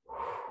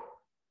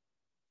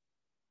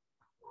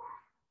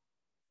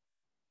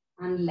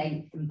 And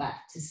lengthen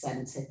back to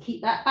center.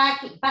 Keep that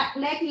back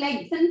leg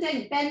lengthened,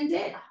 don't bend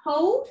it,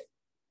 hold.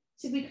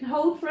 So we can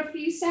hold for a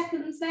few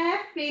seconds there,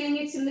 feeling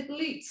it in the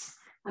glutes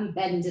and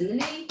bending the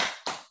knee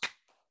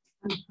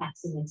and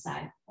passing it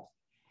out.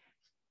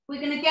 We're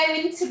going to go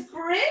into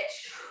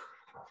bridge.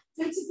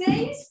 So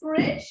today's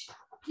bridge,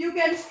 you're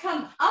going to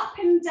come up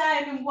and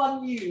down in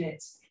one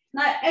unit.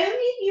 Now, only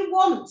if you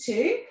want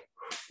to,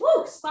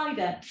 oh,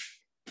 spider.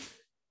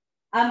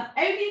 Only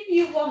if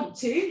you want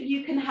to,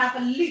 you can have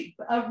a loop,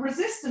 a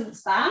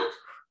resistance band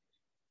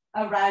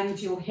around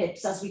your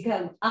hips as we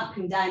go up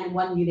and down in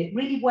one unit,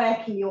 really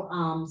working your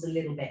arms a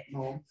little bit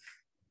more.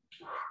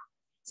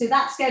 So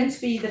that's going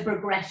to be the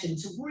progression,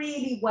 to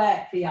really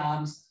work the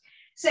arms.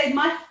 So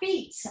my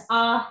feet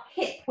are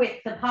hip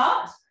width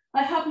apart.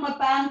 I have my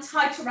band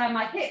tight around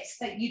my hips,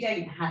 but you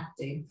don't have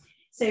to.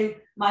 So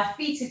my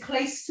feet are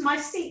close to my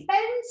seat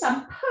bones.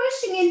 I'm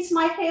pushing into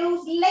my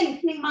heels,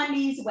 lengthening my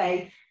knees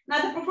away. Now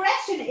the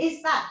progression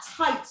is that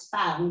tight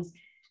band.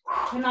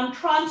 And I'm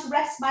trying to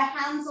rest my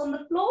hands on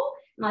the floor.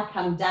 And I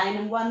come down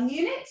in one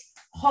unit,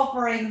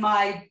 hovering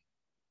my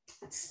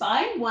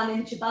spine 1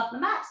 inch above the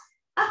mat,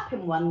 up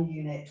in one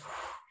unit.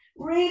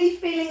 Really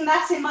feeling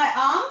that in my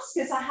arms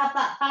because I have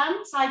that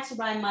band tight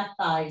around my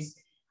thighs.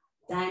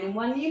 Down in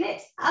one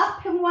unit,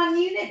 up in one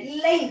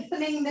unit,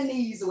 lengthening the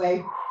knees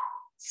away.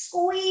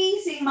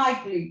 Squeezing my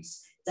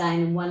glutes. Down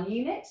in one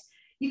unit.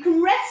 You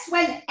can rest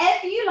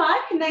whenever you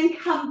like and then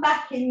come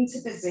back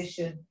into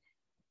position.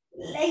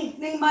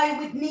 Lengthening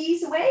my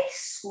knees away,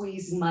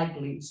 squeezing my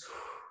glutes.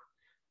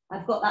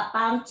 I've got that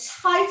band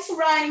tight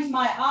around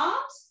my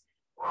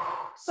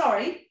arms.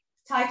 Sorry,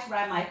 tight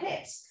around my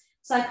hips.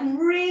 So I can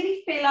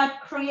really feel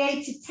I've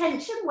created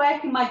tension,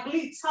 working my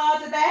glutes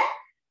harder there,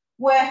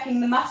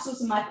 working the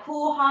muscles in my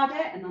core harder,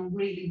 and I'm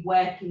really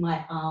working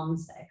my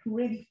arms there. I can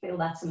really feel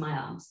that in my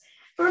arms.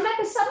 But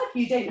remember, some of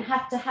you don't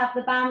have to have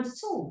the band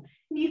at all.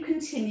 You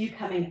continue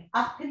coming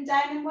up and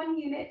down in one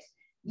unit,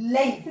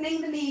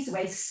 lengthening the knees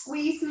away,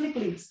 squeezing the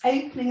glutes,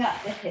 opening up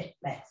the hip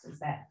flexors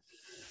there.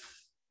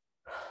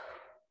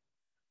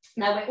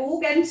 Now we're all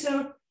going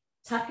to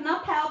tuck in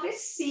our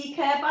pelvis,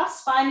 C-curve our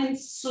spine and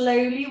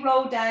slowly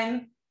roll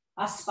down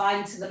our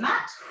spine to the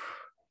mat.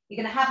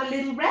 You're going to have a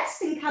little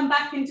rest and come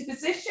back into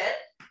position.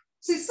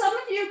 So some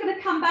of you are going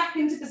to come back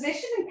into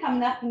position and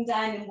come up and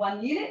down in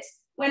one unit,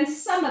 when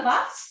some of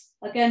us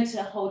are going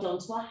to hold on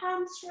to our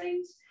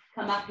hamstrings,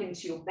 come up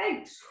into your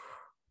boat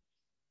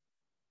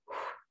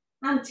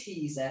and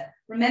teaser.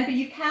 Remember,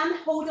 you can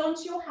hold on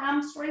to your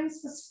hamstrings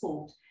for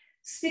support.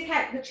 Stick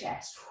out the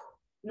chest.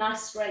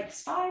 Nice straight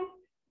spine.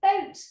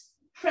 Don't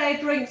tray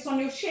drinks on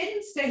your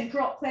shins. Don't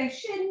drop those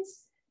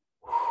shins.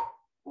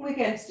 We're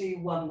going to do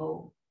one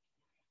more.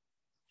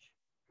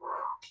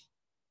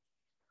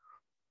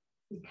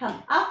 We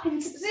come up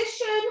into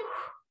position.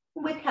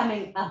 We're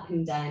coming up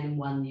and down in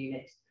one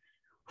unit.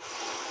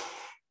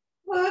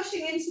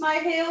 Pushing into my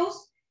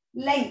heels,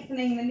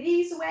 lengthening the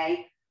knees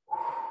away.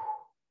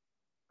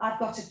 I've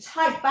got a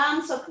tight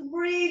band, so I can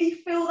really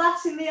feel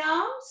that in the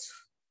arms.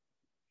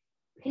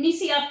 Can you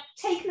see I've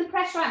taken the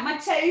pressure out my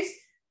toes,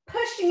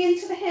 pushing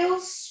into the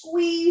heels,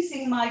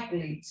 squeezing my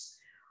glutes.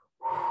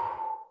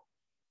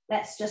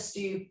 Let's just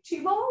do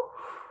 2 more.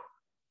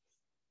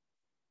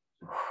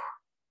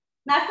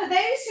 Now for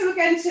those who are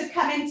going to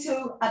come into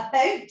a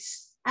boat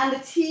and a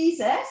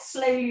teaser,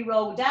 slowly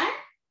roll down.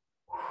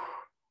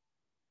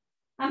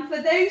 And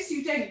for those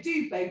who don't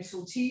do boat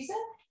or teaser,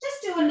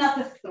 just do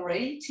another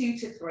 3, 2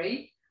 to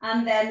 3,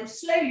 and then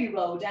slowly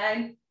roll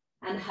down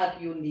and hug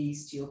your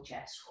knees to your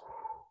chest.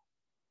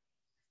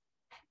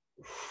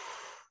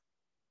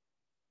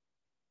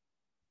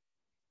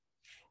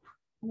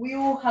 We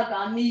all hug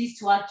our knees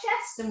to our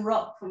chest and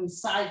rock from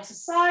side to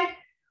side.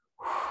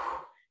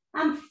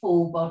 And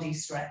full body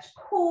stretch.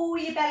 Pull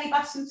your belly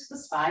button to the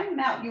spine,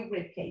 melt your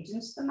rib cage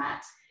into the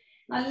mat.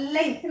 I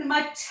lengthen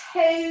my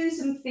toes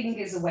and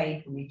fingers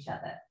away from each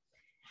other.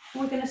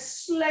 We're going to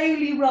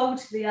slowly roll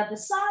to the other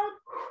side.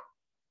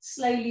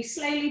 Slowly,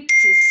 slowly,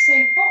 because it's so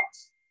hot.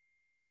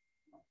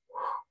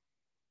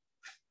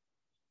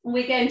 And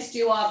we're going to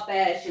do our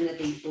version of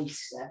the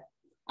oyster.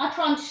 I'll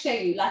try and show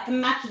you, like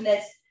imagine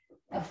there's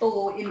a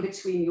ball in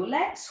between your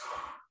legs.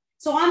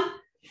 So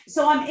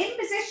I'm in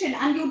position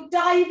and you're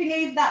diving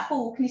over that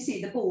ball. Can you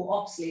see the ball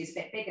obviously is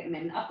a bit big at the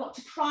moment. I've got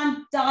to try and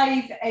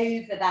dive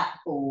over that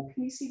ball.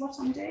 Can you see what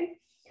I'm doing?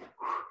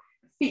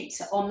 Feet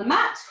on the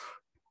mat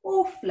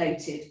or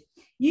floated.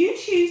 You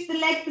choose the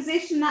leg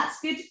position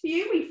that's good for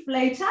you. We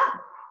float up.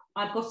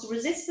 I've got a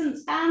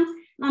resistance band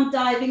and I'm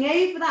diving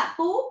over that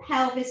ball.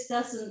 Pelvis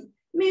doesn't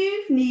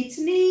move, knee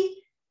to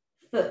knee,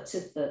 foot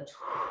to foot.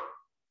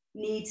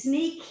 Knee to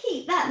knee,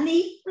 keep that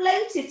knee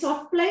floated. So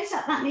I float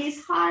up that knee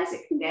as high as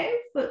it can go,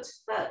 foot to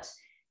foot.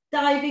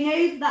 Diving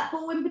over that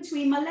ball in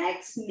between my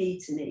legs, knee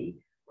to knee.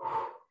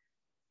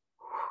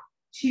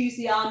 Choose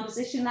the arm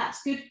position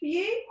that's good for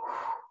you.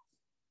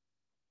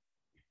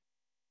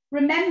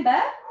 Remember,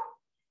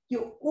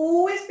 you're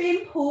always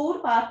being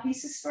pulled by a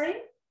piece of string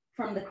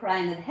from the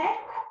crown of the head.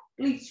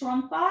 Glutes are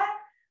on fire.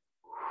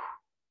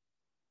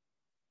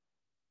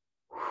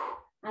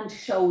 And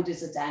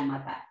shoulders are down my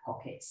back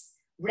pockets.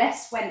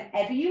 Rest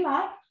whenever you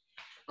like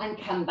and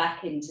come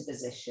back into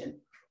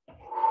position.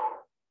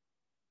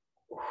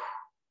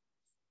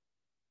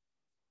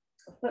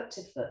 Foot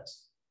to foot,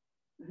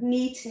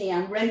 knee to knee.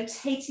 I'm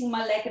rotating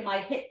my leg and my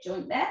hip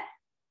joint there.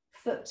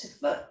 Foot to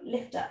foot,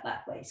 lift up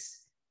that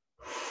waist.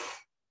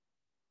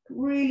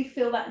 Really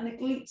feel that in the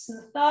glutes and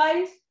the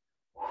thighs.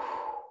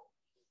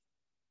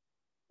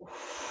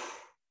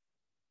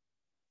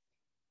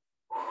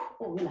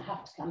 Oh, we're going to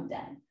have to come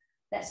down.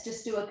 Let's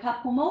just do a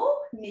couple more.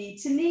 Knee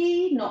to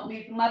knee, not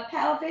moving my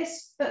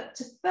pelvis, foot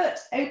to foot,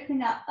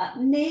 opening up that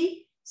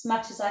knee as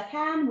much as I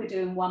can. We're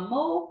doing one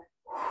more.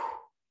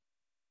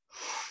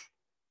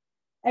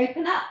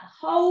 Open up,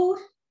 hold,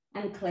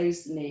 and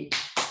close the knee.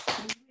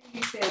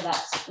 You feel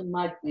that in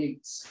my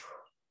glutes.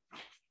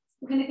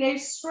 We're going to go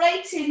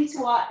straight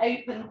into our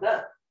open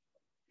foot.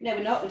 No,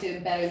 we're not. We're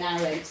doing bow and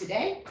arrow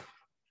today.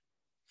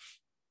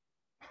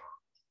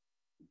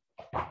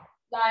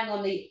 Lying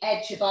on the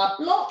edge of our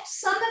block.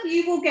 Some of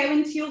you will go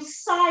into your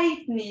side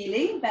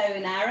kneeling, bow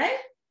and arrow.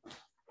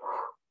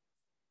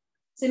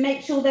 So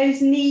make sure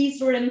those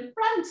knees are in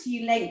front.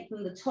 You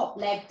lengthen the top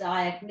leg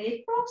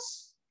diagonally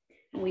across.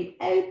 And we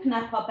open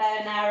up our bow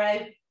and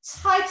arrow,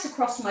 tight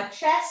across my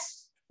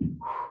chest. And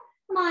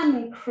I'm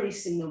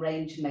increasing the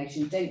range of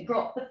motion. Don't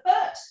drop the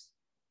foot.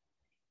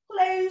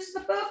 Close the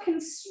book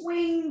and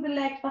swing the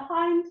leg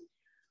behind.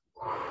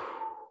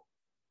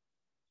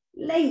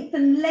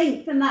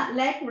 Lengthen that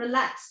leg,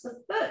 relax the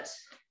foot.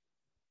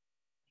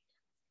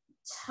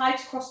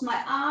 Tight across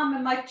my arm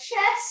and my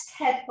chest,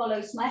 head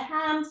follows my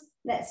hand.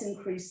 Let's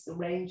increase the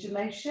range of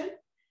motion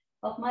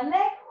of my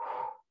leg.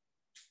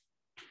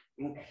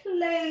 And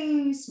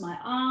close my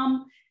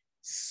arm,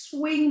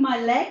 swing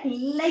my leg,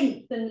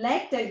 lengthen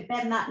leg, don't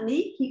bend that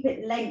knee, keep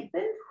it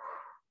lengthened.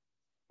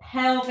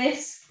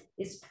 Pelvis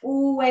is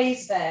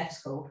always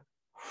vertical.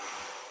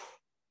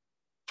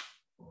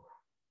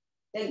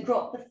 Don't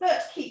drop the foot,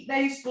 keep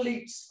those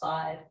glutes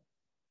fired.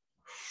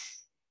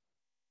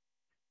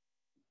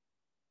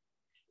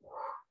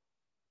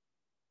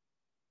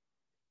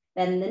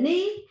 Bend the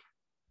knee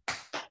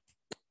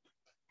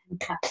and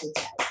cut it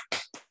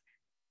out.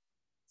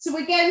 So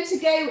we're going to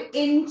go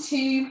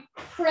into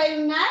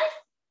prone now.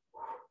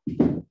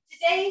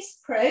 Today's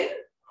prone,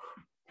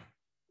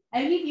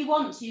 only if you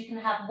want to, you can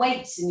have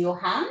weights in your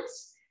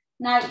hands.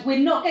 Now, we're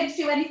not going to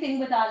do anything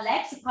with our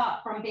legs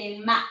apart from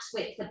being mat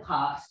width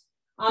apart.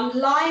 I'm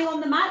lying on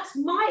the mat.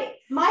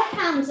 My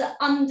hands are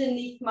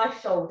underneath my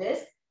shoulders.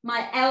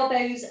 My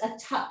elbows are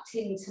tucked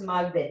into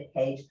my rib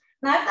cage.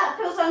 Now, if that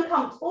feels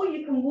uncomfortable,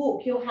 you can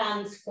walk your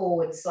hands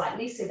forward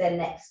slightly so they're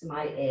next to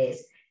my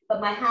ears. But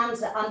my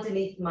hands are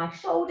underneath my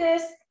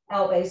shoulders,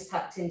 elbows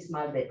tucked into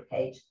my rib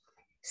cage.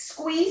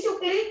 Squeeze your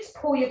glutes,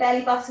 pull your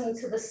belly button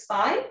to the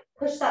spine,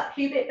 push that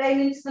pubic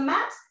bone into the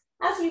mat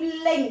as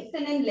you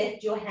lengthen and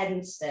lift your head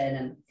and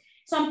sternum.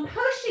 So I'm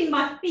pushing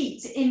my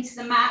feet into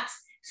the mat,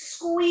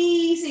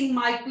 squeezing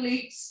my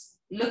glutes,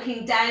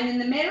 looking down in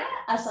the mirror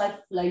as I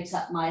float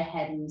up my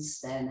head and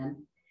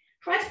sternum.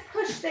 Try to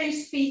push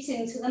those feet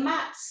into the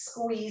mat,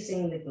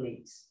 squeezing the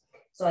glutes.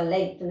 So I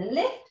lengthen and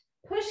lift,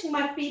 pushing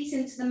my feet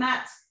into the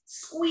mat,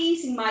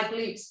 squeezing my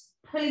glutes,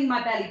 pulling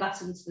my belly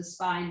button to the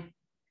spine,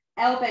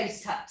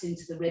 elbows tucked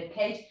into the rib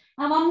cage.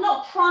 Now I'm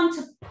not trying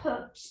to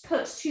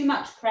put too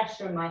much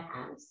pressure in my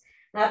hands.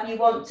 Now if you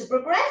want to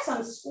progress,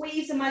 I'm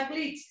squeezing my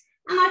glutes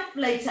and I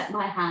float up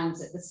my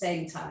hands at the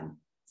same time.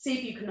 See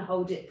if you can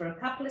hold it for a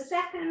couple of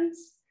seconds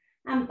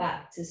and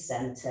back to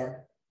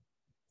center.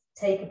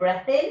 Take a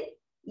breath in,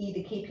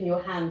 either keeping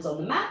your hands on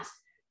the mat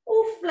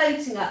or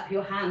floating up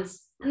your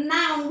hands. And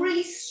now I'm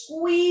really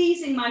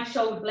squeezing my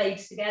shoulder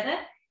blades together,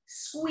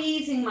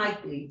 squeezing my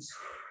glutes.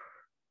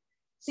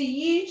 So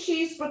you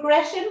choose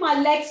progression.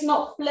 My legs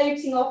not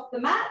floating off the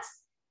mat.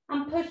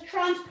 I'm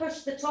trying to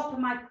push the top of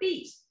my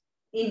feet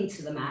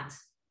into the mat.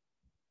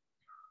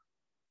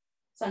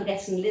 So I'm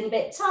getting a little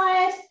bit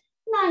tired.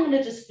 Now I'm going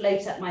to just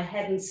float up my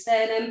head and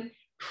sternum.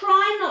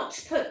 Try not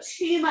to put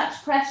too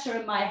much pressure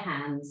in my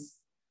hands.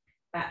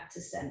 Back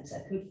to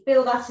center. Can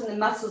feel that in the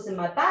muscles in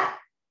my back.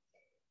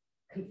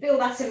 Can feel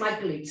that in my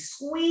glutes.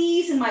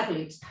 Squeezing my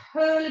glutes,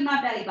 pulling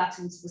my belly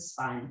button to the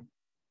spine.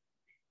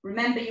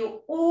 Remember, you're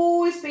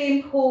always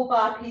being pulled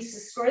by a piece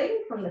of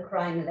string from the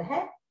crown of the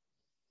head.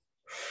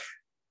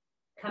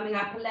 Coming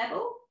up a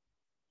level.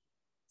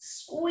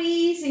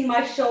 Squeezing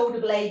my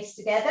shoulder blades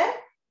together.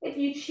 If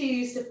you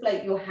choose to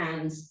float your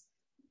hands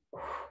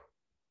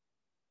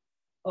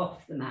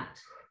off the mat.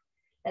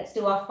 Let's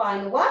do our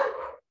final one.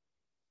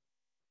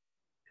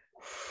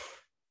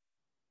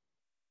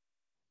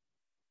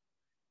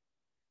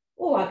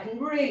 Oh, I can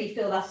really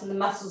feel that in the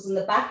muscles in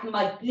the back and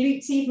my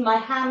glutes, even my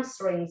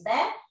hamstrings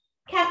there.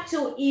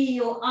 Capital E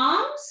your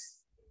arms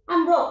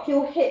and rock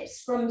your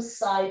hips from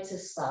side to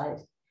side.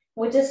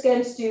 We're just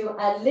going to do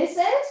a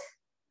lizard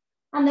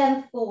and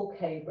then full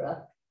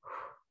cobra.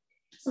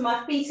 So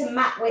my feet are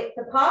mat width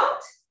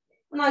apart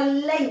and I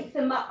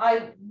lengthen up,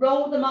 I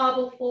roll the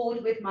marble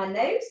forward with my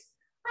nose.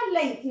 I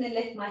lengthen and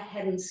lift my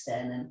head and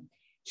sternum.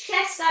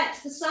 Chest out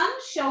to the sun,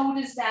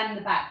 shoulders down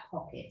the back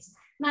pockets.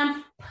 Now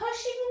I'm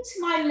pushing into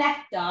my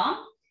left arm,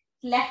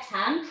 left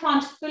hand,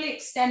 trying to fully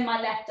extend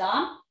my left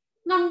arm.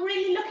 And I'm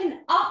really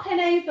looking up and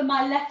over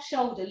my left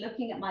shoulder,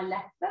 looking at my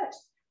left foot.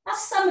 As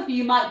some of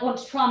you might want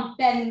to try and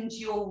bend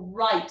your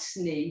right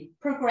knee.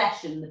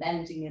 Progression, the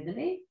bending of the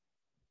knee.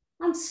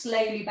 And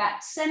slowly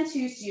back to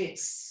center as you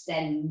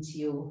extend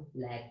your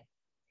leg.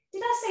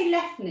 Did I say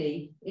left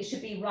knee? It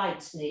should be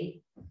right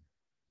knee.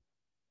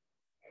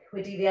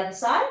 We do the other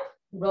side.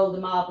 Roll the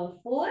marble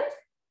forward.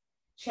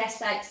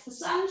 Chest out to the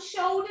sun,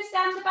 shoulders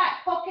down the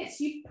back pockets.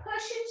 You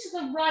push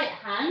into the right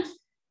hand,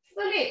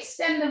 fully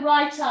extend the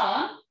right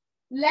arm,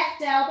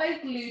 left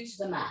elbow glued to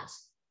the mat.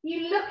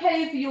 You look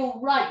over your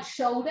right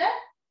shoulder.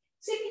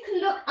 See if you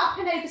can look up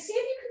and over. See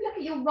if you can look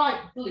at your right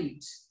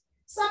glute.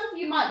 Some of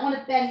you might want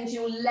to bend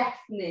your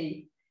left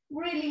knee.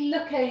 Really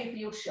look over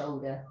your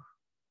shoulder.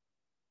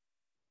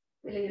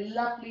 Feeling a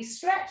lovely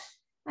stretch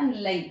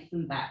and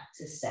lengthen back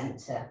to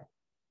center.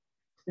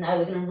 Now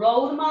we're going to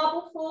roll the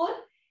marble forward.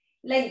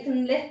 Lengthen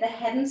and lift the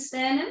head and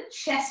sternum,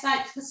 chest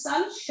out to the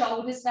sun,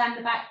 shoulders down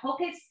the back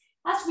pockets.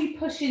 As we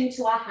push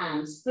into our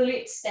hands, fully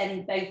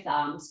extend both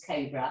arms,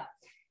 cobra.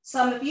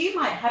 Some of you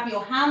might have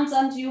your hands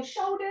under your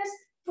shoulders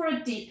for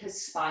a deeper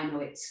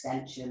spinal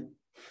extension.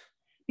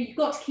 But you've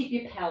got to keep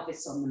your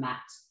pelvis on the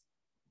mat.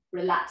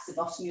 Relax the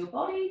bottom of your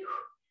body.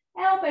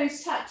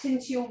 Elbows tucked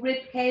into your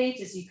rib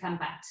cage as you come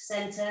back to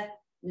center,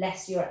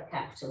 lest you're at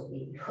capital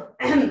E.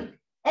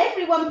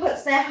 Everyone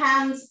puts their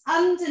hands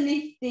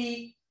underneath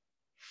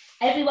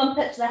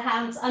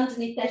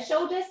their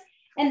shoulders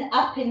and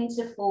up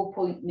into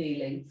 4-point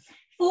kneeling.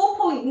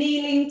 4-point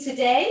kneeling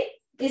today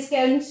is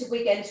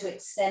we're going to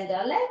extend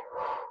our leg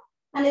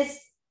and it's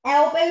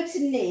elbow to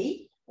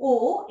knee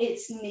or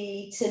it's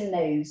knee to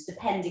nose,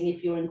 depending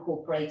if you're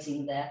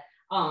incorporating the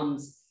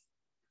arms.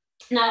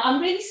 Now,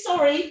 I'm really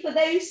sorry for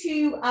those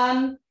who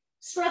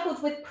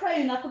struggled with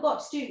prone. I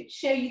forgot to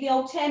show you the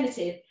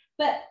alternative,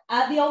 but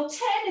the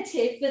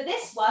alternative for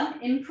this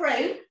one in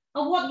prone, I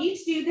want you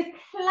to do the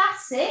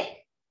classic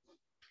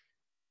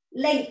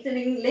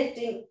lengthening,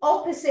 lifting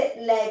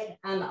opposite leg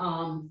and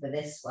arm for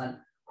this one,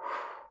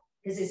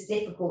 because it's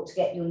difficult to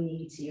get your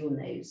knee to your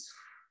nose.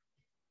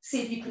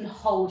 See if you can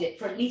hold it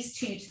for at least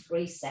 2 to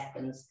 3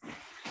 seconds.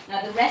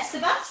 Now the rest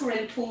of us were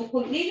in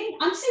 4-point kneeling.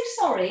 I'm so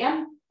sorry,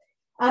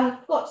 I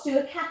forgot to do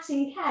a cat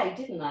and cow,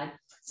 didn't I?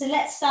 So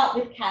let's start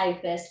with cow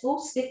first of all,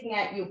 sticking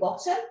out your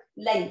bottom,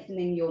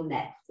 lengthening your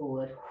neck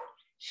forward.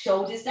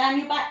 Shoulders down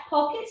your back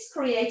pockets,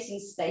 creating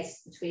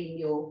space between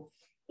your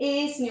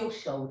ears and your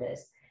shoulders.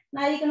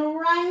 Now you're going to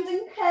round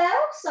and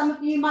curl. Some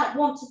of you might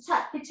want to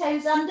tuck your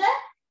toes under,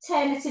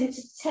 turn it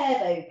into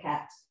turbo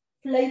cat.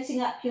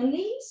 Floating up your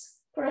knees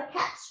for a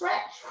cat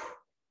stretch.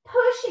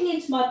 Pushing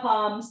into my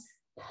palms,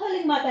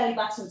 pulling my belly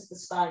button to the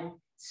spine,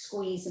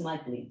 squeezing my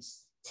glutes.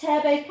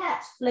 Turbo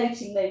cat,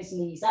 floating those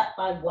knees up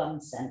by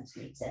 1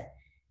 centimetre.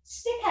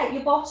 Stick out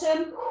your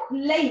bottom,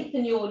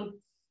 lengthen your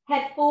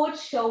head forward,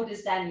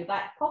 shoulders down your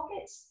back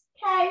pockets.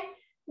 Okay,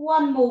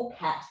 one more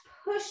cat,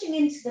 pushing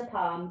into the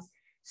palms,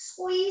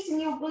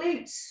 squeezing your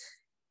glutes.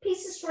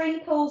 Piece of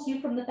string pulls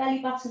you from the belly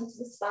button to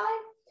the spine,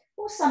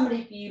 or some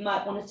of you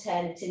might want to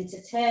turn it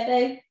into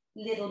turbo,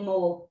 little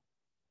more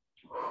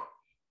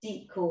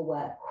deep core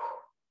work,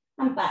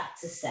 and back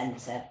to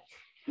center.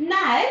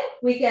 Now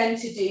we're going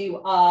to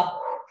do our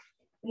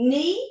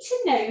knee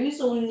to nose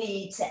or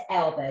knee to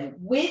elbow,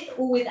 with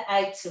or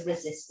without a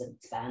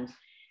resistance band.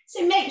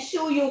 So make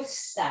sure you're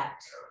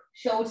stacked.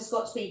 Shoulders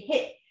got to be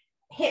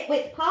hip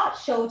width apart,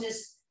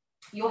 shoulders,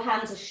 your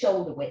hands are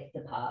shoulder width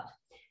apart.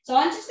 So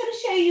I'm just going to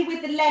show you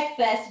with the leg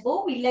first of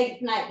all. We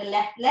lengthen out the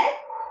left leg.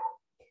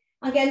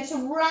 I'm going to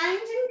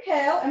round and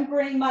curl and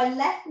bring my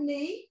left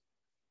knee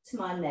to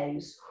my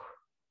nose.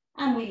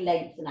 And we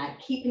lengthen out,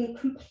 keeping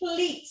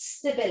complete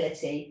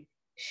stability.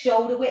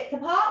 Shoulder width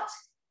apart,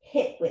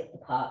 hip width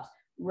apart.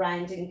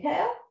 round and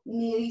curl,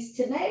 knees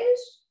to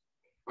nose,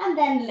 and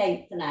then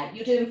lengthen out.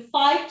 You're doing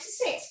 5 to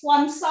 6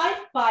 one side,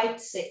 5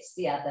 to 6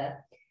 the other.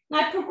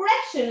 Now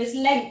progression is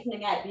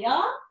lengthening out the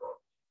arm,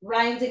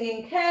 rounding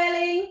and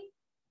curling,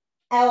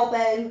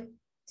 elbow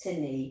to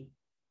knee,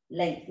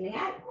 lengthening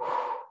out.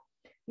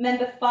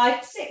 Remember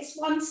 5 to 6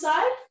 one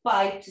side,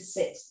 5 to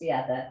 6 the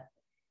other.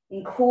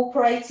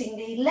 Incorporating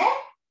the leg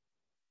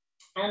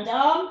and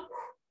arm,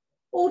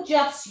 or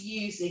just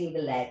using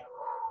the leg.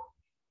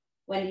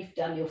 When you've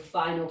done your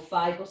final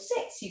 5 or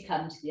 6, you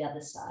come to the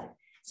other side.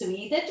 So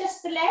either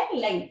just the leg,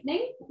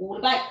 lengthening, all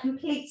about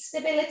complete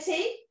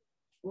stability,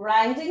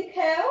 round and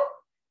curl,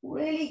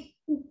 really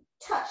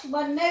touching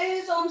my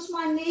nose onto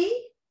my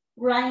knee,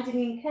 rounding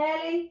and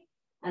curling,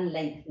 and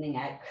lengthening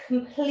out,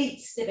 complete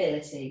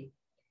stability.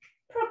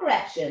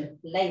 Progression,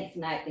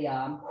 lengthen out the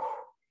arm.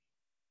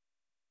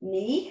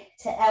 Knee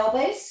to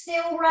elbow,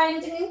 still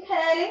rounding and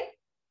curling.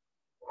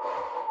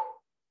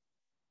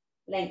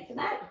 Lengthen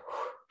out.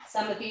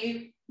 Some of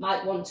you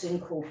might want to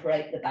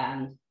incorporate the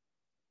band.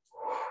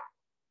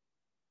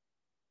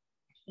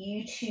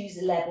 You choose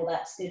a level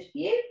that's good for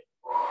you.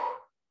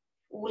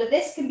 All of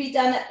this can be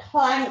done at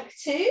plank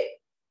too.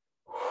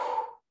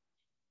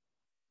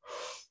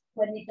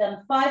 When you've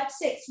done 5 to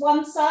 6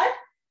 one side,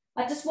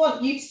 I just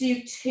want you to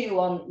do 2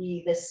 on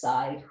either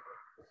side.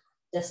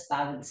 Just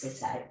balance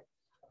it out.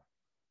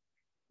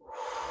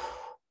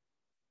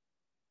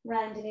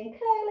 Rounding and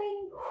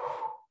curling.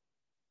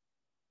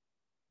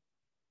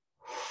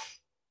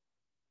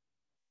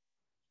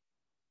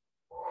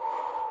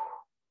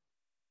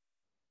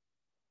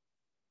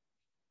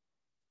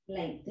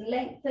 Lengthen,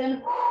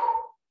 lengthen.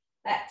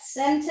 Back to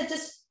center,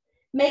 just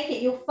make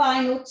it your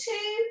final 2.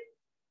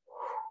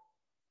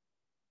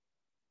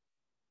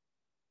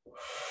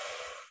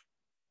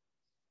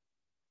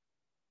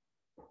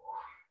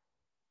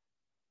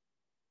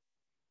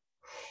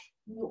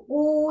 You're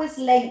always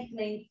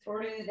lengthening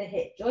through the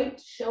hip joint,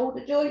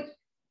 shoulder joint,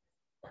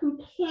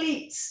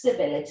 complete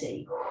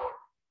stability.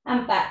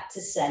 And back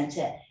to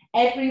center.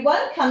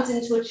 Everyone comes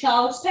into a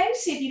child's pose.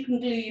 See if you can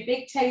glue your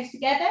big toes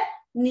together,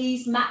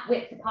 knees mat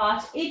width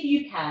apart if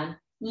you can,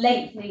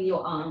 lengthening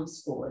your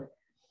arms forward.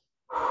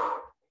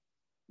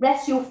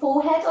 Rest your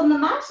forehead on the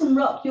mat and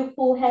rock your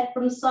forehead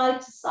from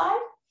side to side.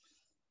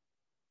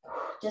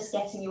 Just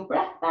getting your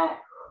breath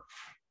back.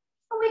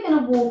 And we're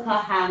going to walk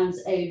our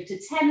hands over to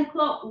 10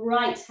 o'clock.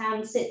 Right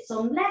hand sits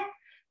on left,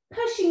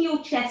 pushing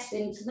your chest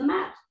into the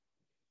mat.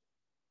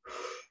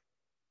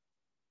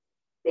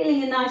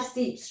 Feeling a nice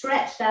deep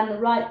stretch down the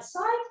right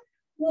side.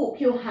 Walk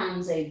your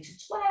hands over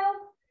to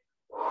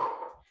 12.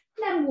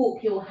 Then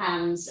walk your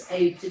hands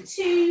over to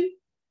 2.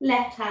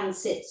 Left hand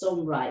sits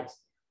on right.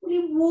 Will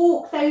you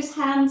walk those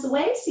hands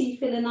away so you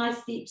feel a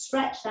nice deep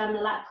stretch down the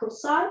lateral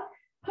side?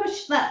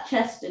 Push that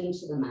chest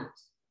into the mat.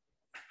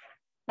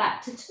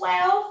 Back to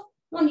 12.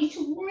 I want you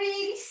to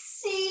really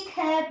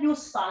C-curve your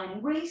spine.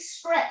 Really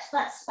stretch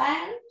that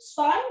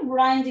spine,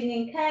 rounding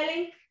and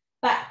curling.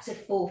 Back to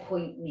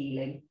 4-point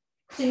kneeling.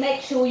 So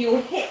make sure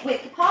your hip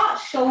width apart,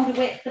 shoulder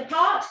width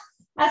apart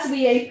as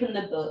we open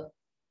the book.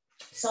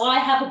 So I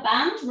have a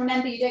band.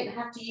 Remember, you don't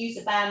have to use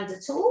a band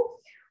at all.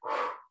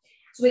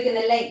 So we're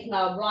going to lengthen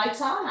our right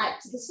arm out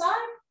to the side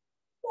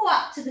or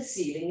up to the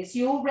ceiling. It's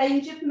your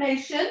range of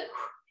motion.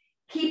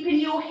 Keeping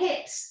your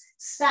hips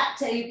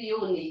stacked over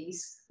your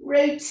knees.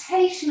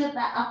 Rotation of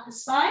that upper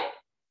spine.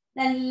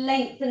 Then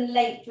lengthen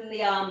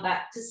the arm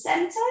back to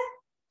center.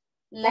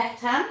 Left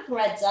hand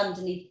threads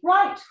underneath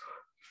right.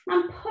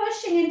 I'm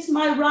pushing into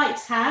my right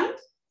hand.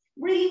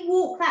 Really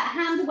walk that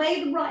hand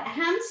away, the right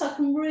hand, so I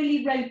can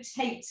really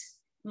rotate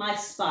my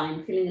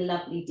spine, feeling a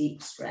lovely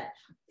deep stretch.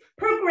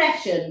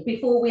 Progression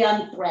before we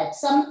unthread.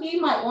 Some of you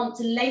might want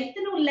to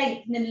lengthen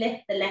and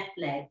lift the left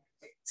leg.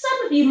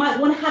 Some of you might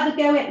want to have a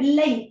go at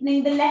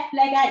lengthening the left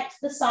leg out to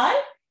the side.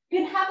 You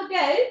can have a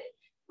go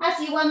as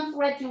you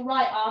unthread your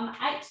right arm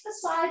out to the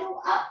side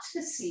or up to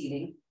the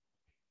ceiling.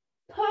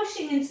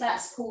 Pushing into that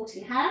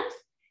supporting hand.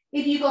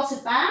 If you've got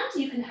a band,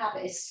 you can have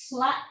it as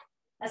slack,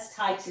 as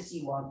tight as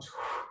you want.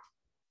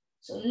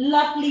 So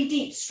lovely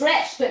deep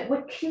stretch, but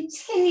we're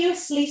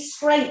continuously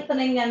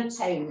strengthening and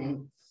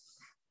toning.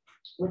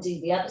 We'll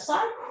do the other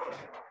side.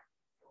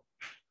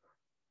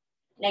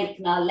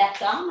 Lengthen our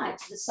left arm out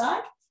to the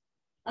side,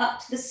 up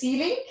to the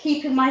ceiling,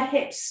 keeping my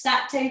hips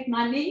stacked over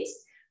my knees,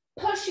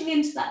 pushing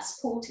into that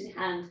supporting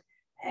hand,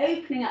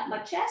 opening up my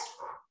chest,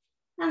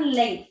 and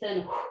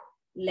lengthen,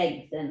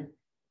 lengthen.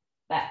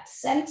 Back to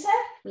center,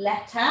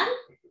 left hand,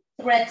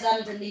 threads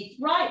underneath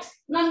right.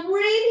 And I'm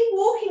really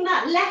walking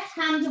that left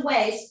hand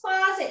away as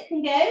far as it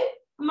can go.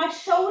 And my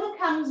shoulder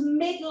comes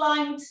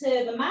midline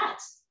to the mat.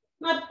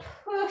 And I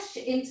push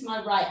into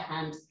my right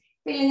hand,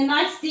 feeling a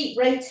nice deep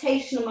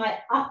rotation of my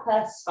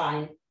upper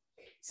spine.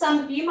 Some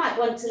of you might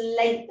want to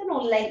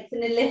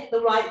lengthen and lift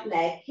the right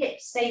leg,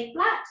 hips stay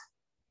flat.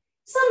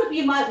 Some of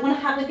you might want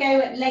to have a go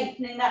at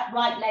lengthening that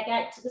right leg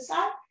out to the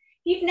side.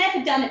 If you've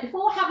never done it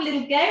before, have a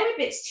little go. If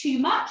it's too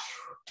much,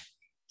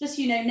 just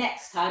you know,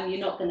 next time you're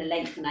not going to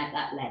lengthen out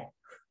that leg.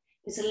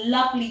 It's a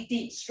lovely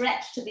deep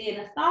stretch to the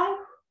inner thigh.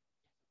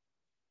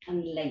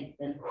 and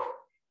lengthen,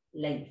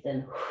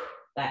 lengthen,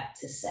 back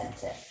to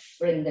center.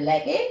 Bring the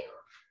leg in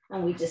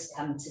and we just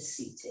come to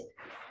seated.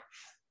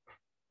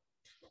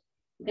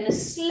 We're going to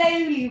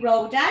slowly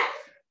roll down.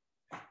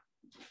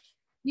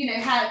 You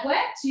know how it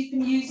works. You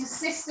can use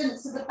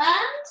assistance of the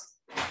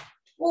band,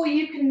 or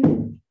you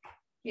can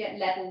be at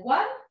level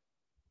 1,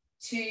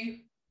 2,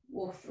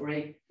 or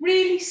 3.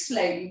 Really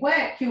slowly,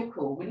 work your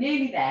core. We're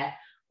nearly there.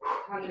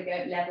 I'm going to go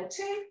at level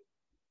 2.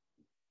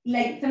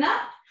 Lengthen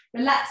up,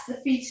 relax the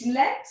feet and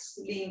legs,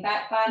 lean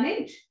back by an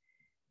inch.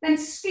 Then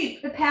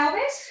scoop the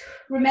pelvis.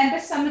 Remember,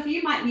 some of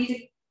you might need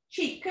a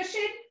cheek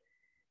cushion.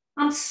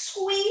 I'm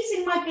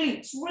squeezing my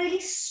glutes, really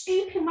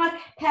scooping my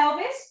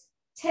pelvis,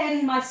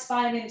 turning my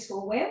spine into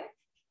a wheel.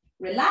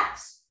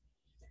 Relax.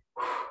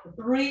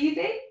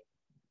 Breathing.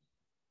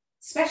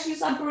 Especially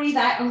as I breathe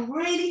out, I'm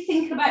really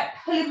thinking about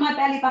pulling my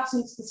belly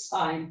button to the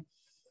spine.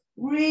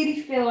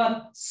 Really feel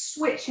I'm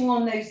switching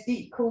on those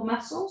deep core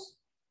muscles.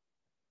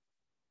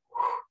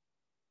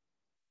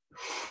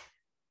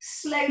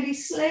 Slowly,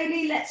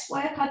 slowly, let's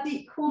work our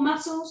deep core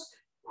muscles.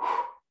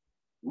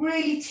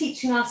 Really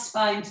teaching our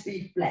spine to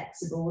be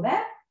flexible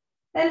there.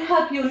 Then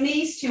hug your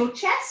knees to your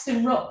chest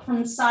and rock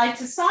from side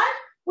to side.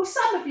 Or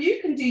some of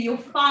you can do your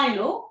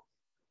final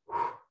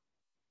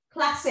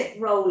classic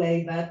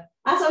rollover.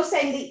 As I was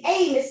saying, the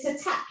aim is to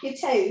tap your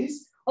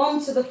toes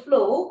onto the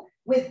floor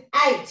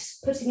without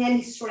putting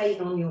any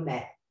strain on your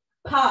neck.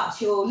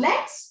 Part your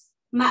legs,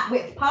 mat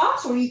width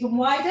apart or even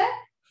wider.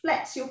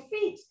 Flex your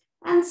feet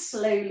and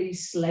slowly,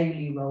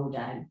 slowly roll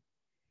down.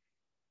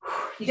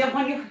 You don't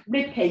want your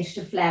rib cage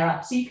to flare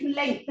up, so you can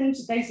lengthen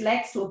those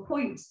legs to a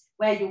point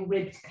where your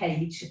rib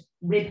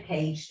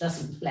cage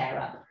doesn't flare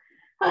up.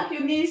 Hug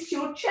your knees to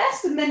your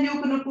chest, and then you're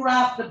going to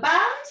grab the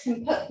band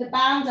and put the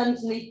band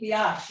underneath the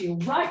arch of your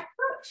right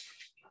foot.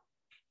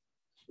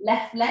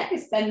 Left leg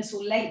is bent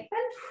or lengthened,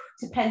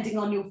 depending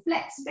on your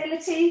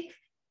flexibility.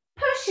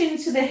 Push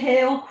into the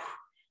heel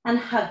and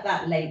hug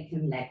that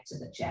lengthened leg to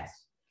the chest.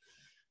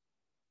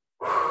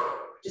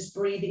 Just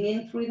breathing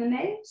in through the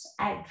nose,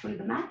 out through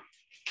the mouth.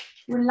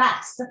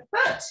 Relax the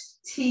foot,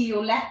 tee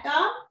your left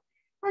arm,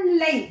 and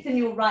lengthen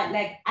your right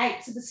leg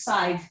out to the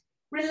side.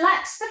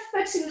 Relax the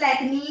foot and leg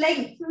and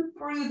lengthen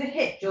through the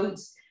hip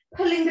joints,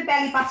 pulling the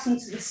belly button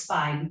to the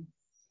spine.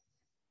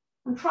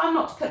 And try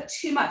not to put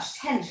too much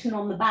tension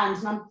on the band,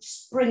 and I'm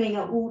just bringing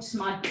it all to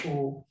my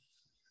core.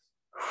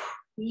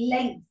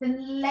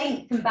 Lengthen,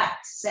 lengthen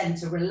back to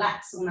center.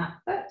 Relax on that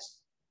foot.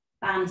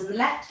 Band in the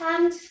left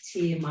hand,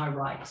 tee in my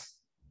right.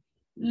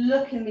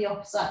 Look in the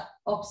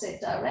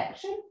opposite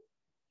direction.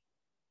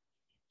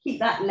 Keep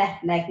that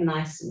left leg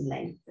nice and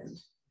lengthened.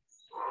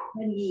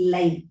 And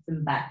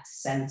lengthen back to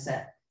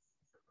center.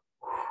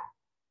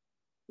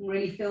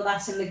 Really feel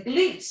that in the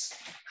glutes.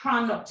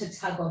 Try not to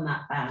tug on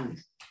that band.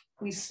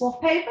 We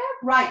swap over,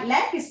 right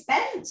leg is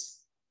bent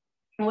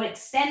or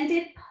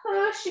extended,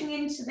 pushing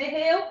into the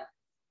heel.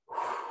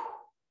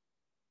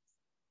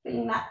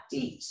 Feeling that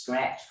deep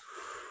stretch.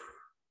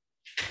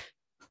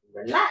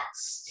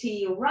 Relax,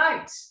 tee your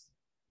right,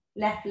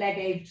 left leg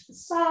over to the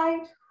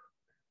side,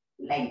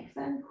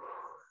 lengthen.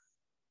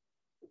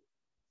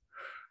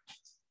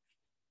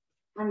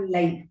 And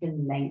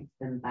lengthen,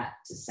 lengthen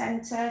back to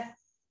center.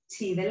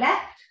 Tee the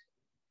left,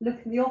 look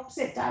in the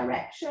opposite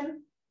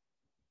direction.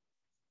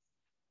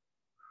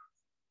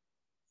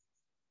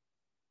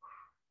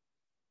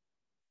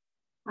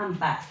 And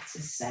back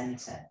to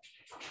center.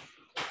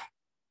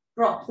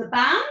 Drop the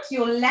band,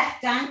 your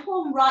left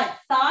ankle and right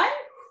thigh.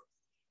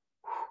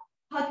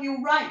 Hug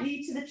your right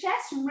knee to the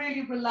chest and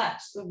really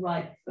relax the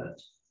right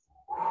foot.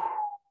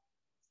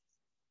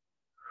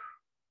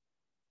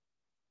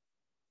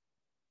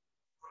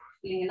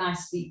 Feeling a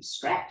nice deep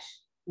stretch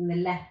in the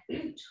left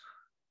glute.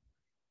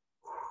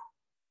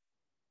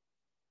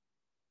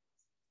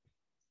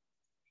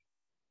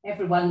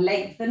 Everyone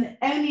lengthen,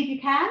 only if you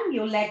can,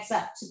 your legs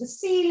up to the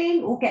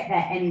ceiling or get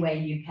there any way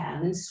you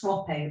can, and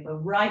swap over.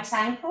 Right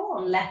ankle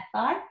on left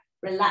thigh,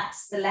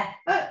 relax the left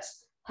foot,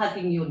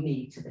 hugging your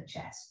knee to the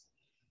chest.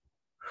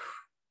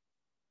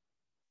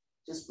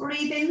 Just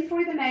breathe in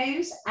through the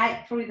nose,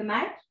 out through the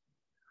mouth.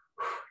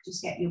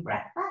 Just get your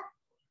breath back.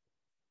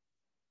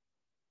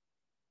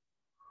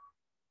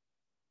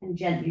 And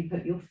gently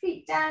put your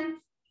feet down.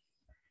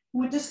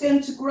 We're just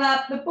going to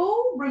grab the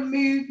ball,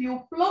 remove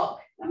your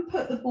block, and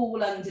put the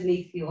ball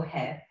underneath your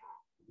head.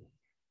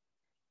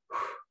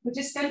 We're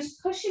just going to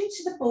push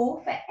into the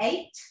ball for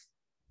 8,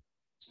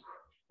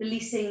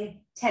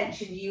 releasing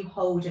tension you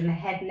hold in the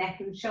head, neck,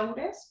 and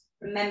shoulders.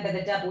 Remember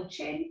the double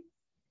chin.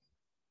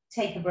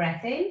 Take a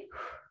breath in.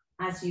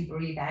 As you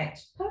breathe out,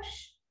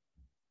 push.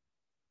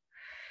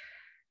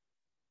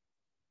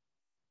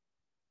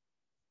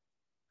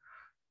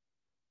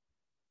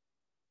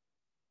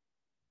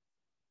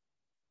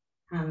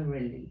 And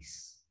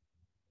release.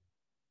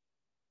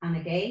 And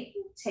again,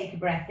 take a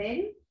breath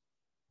in.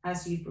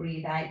 As you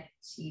breathe out,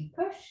 you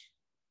push.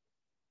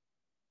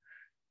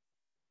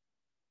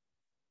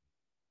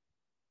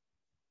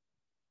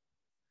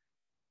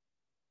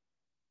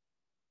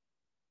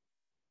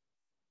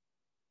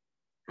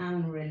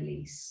 And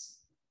release.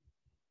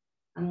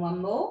 And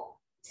one more.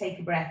 Take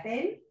a breath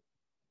in.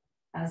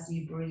 As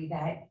you breathe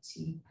out,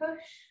 you push.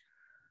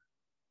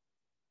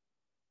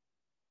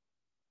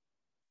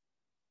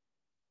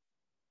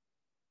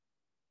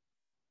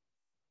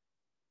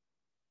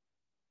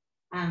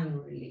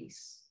 And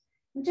release.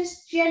 And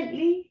just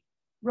gently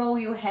roll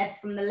your head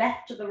from the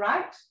left to the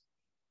right.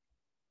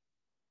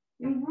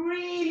 And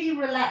really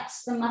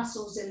relax the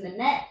muscles in the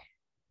neck.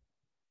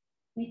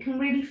 You can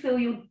really feel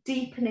you're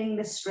deepening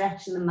the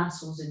stretch in the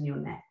muscles in your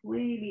neck.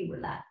 Really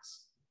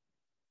relax.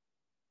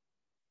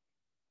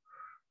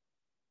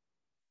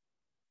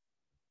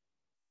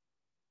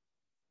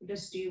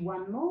 Just do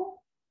one more.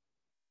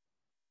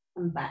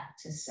 And back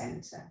to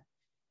center.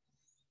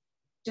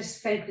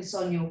 Just focus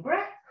on your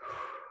breath.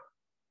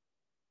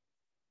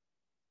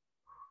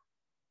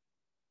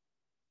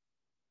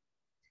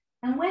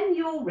 And when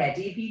you're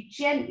ready, if you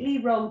gently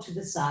roll to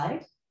the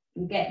side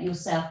and get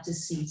yourself to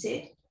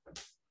seated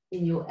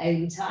in your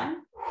own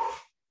time,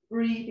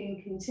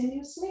 breathing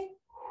continuously,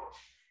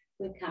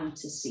 we'll come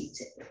to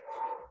seated.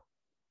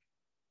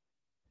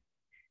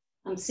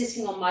 I'm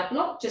sitting on my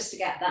block just to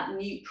get that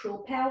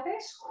neutral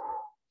pelvis.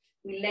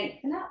 We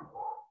lengthen up.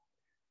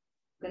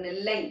 I'm going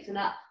to lengthen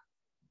up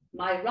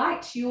my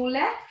right to your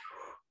left.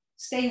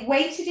 Stay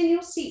weighted in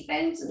your seat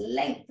bones and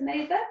lengthen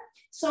over.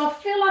 So I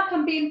feel like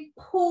I'm being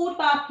pulled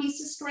by a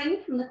piece of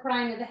string from the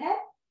crown of the head.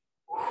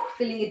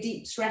 Feeling a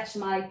deep stretch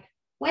in my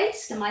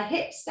waist and my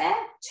hips there,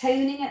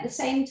 toning at the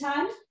same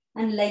time,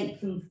 and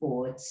lengthen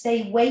forward.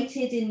 Stay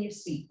weighted in your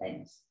seat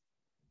bones.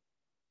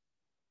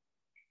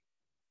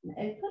 And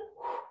open.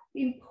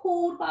 Being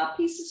pulled by a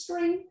piece of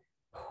string.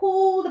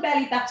 Pull the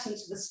belly button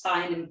to the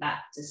spine and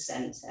back to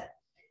center.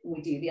 And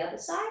we do the other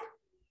side.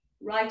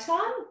 Right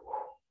arm.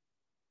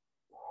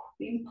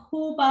 Being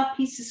pulled by a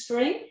piece of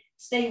string.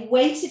 Stay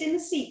weighted in the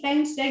seat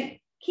bones. Don't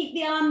keep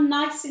the arm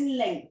nice and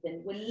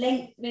lengthened. We're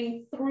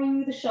lengthening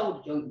through the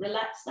shoulder joint.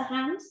 Relax the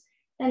hands,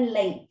 then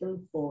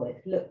lengthen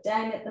forward. Look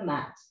down at the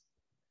mat.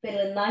 Feel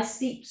a nice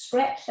deep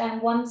stretch down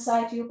one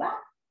side of your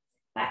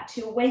back to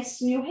your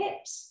waist and your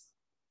hips.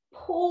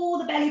 Pull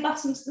the belly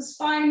button to the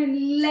spine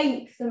and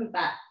lengthen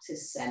back to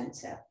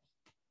center.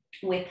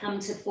 We come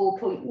to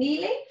 4-point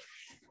kneeling.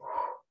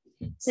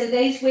 So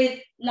those with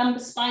lumbar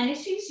spine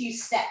issues, you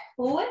step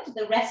forward.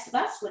 The rest of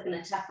us, we're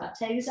going to tuck our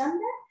toes under.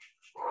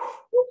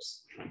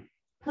 Oops.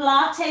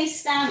 Pilates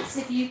stance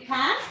if you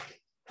can.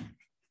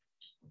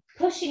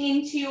 Pushing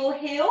into your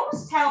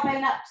heels,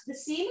 tailbone up to the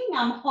ceiling.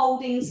 I'm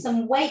holding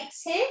some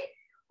weights here.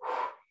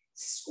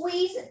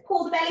 Squeeze,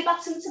 pull the belly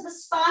button to the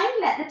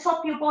spine. Let the top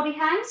of your body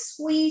hang.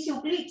 Squeeze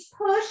your glutes,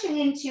 pushing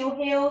into your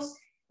heels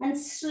and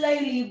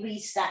slowly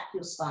restack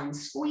your spine.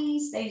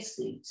 Squeeze those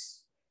glutes.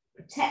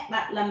 Protect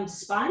that lumbar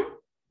spine.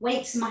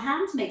 Weights in my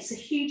hands makes a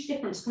huge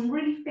difference. Can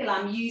really feel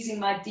I'm using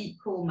my deep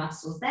core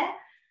muscles there.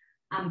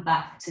 And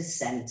back to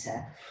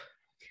center.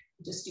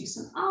 Just do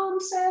some arm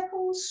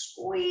circles,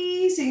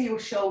 squeezing your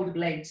shoulder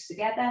blades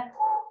together,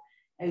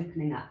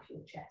 opening up your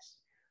chest.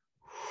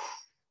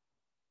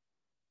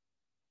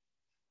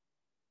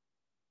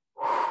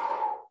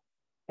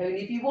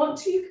 Only if you want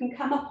to, you can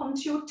come up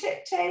onto your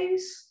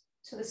tiptoes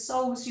to the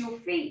soles of your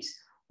feet,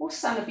 or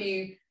some of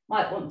you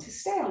might want to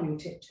stay on your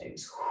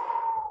tiptoes.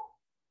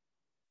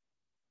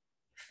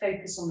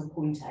 Focus on the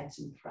point out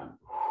in front.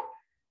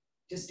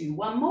 Just do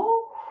one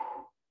more.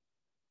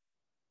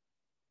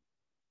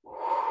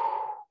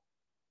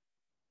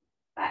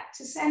 Back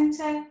to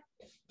center.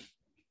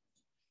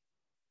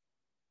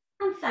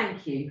 And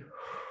thank you.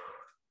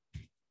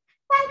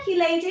 Thank you,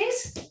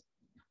 ladies.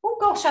 Oh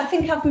gosh, I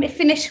think I've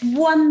finished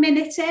 1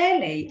 minute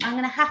early. I'm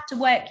going to have to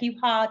work you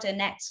harder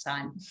next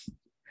time.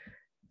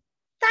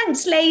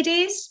 Thanks,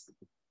 ladies.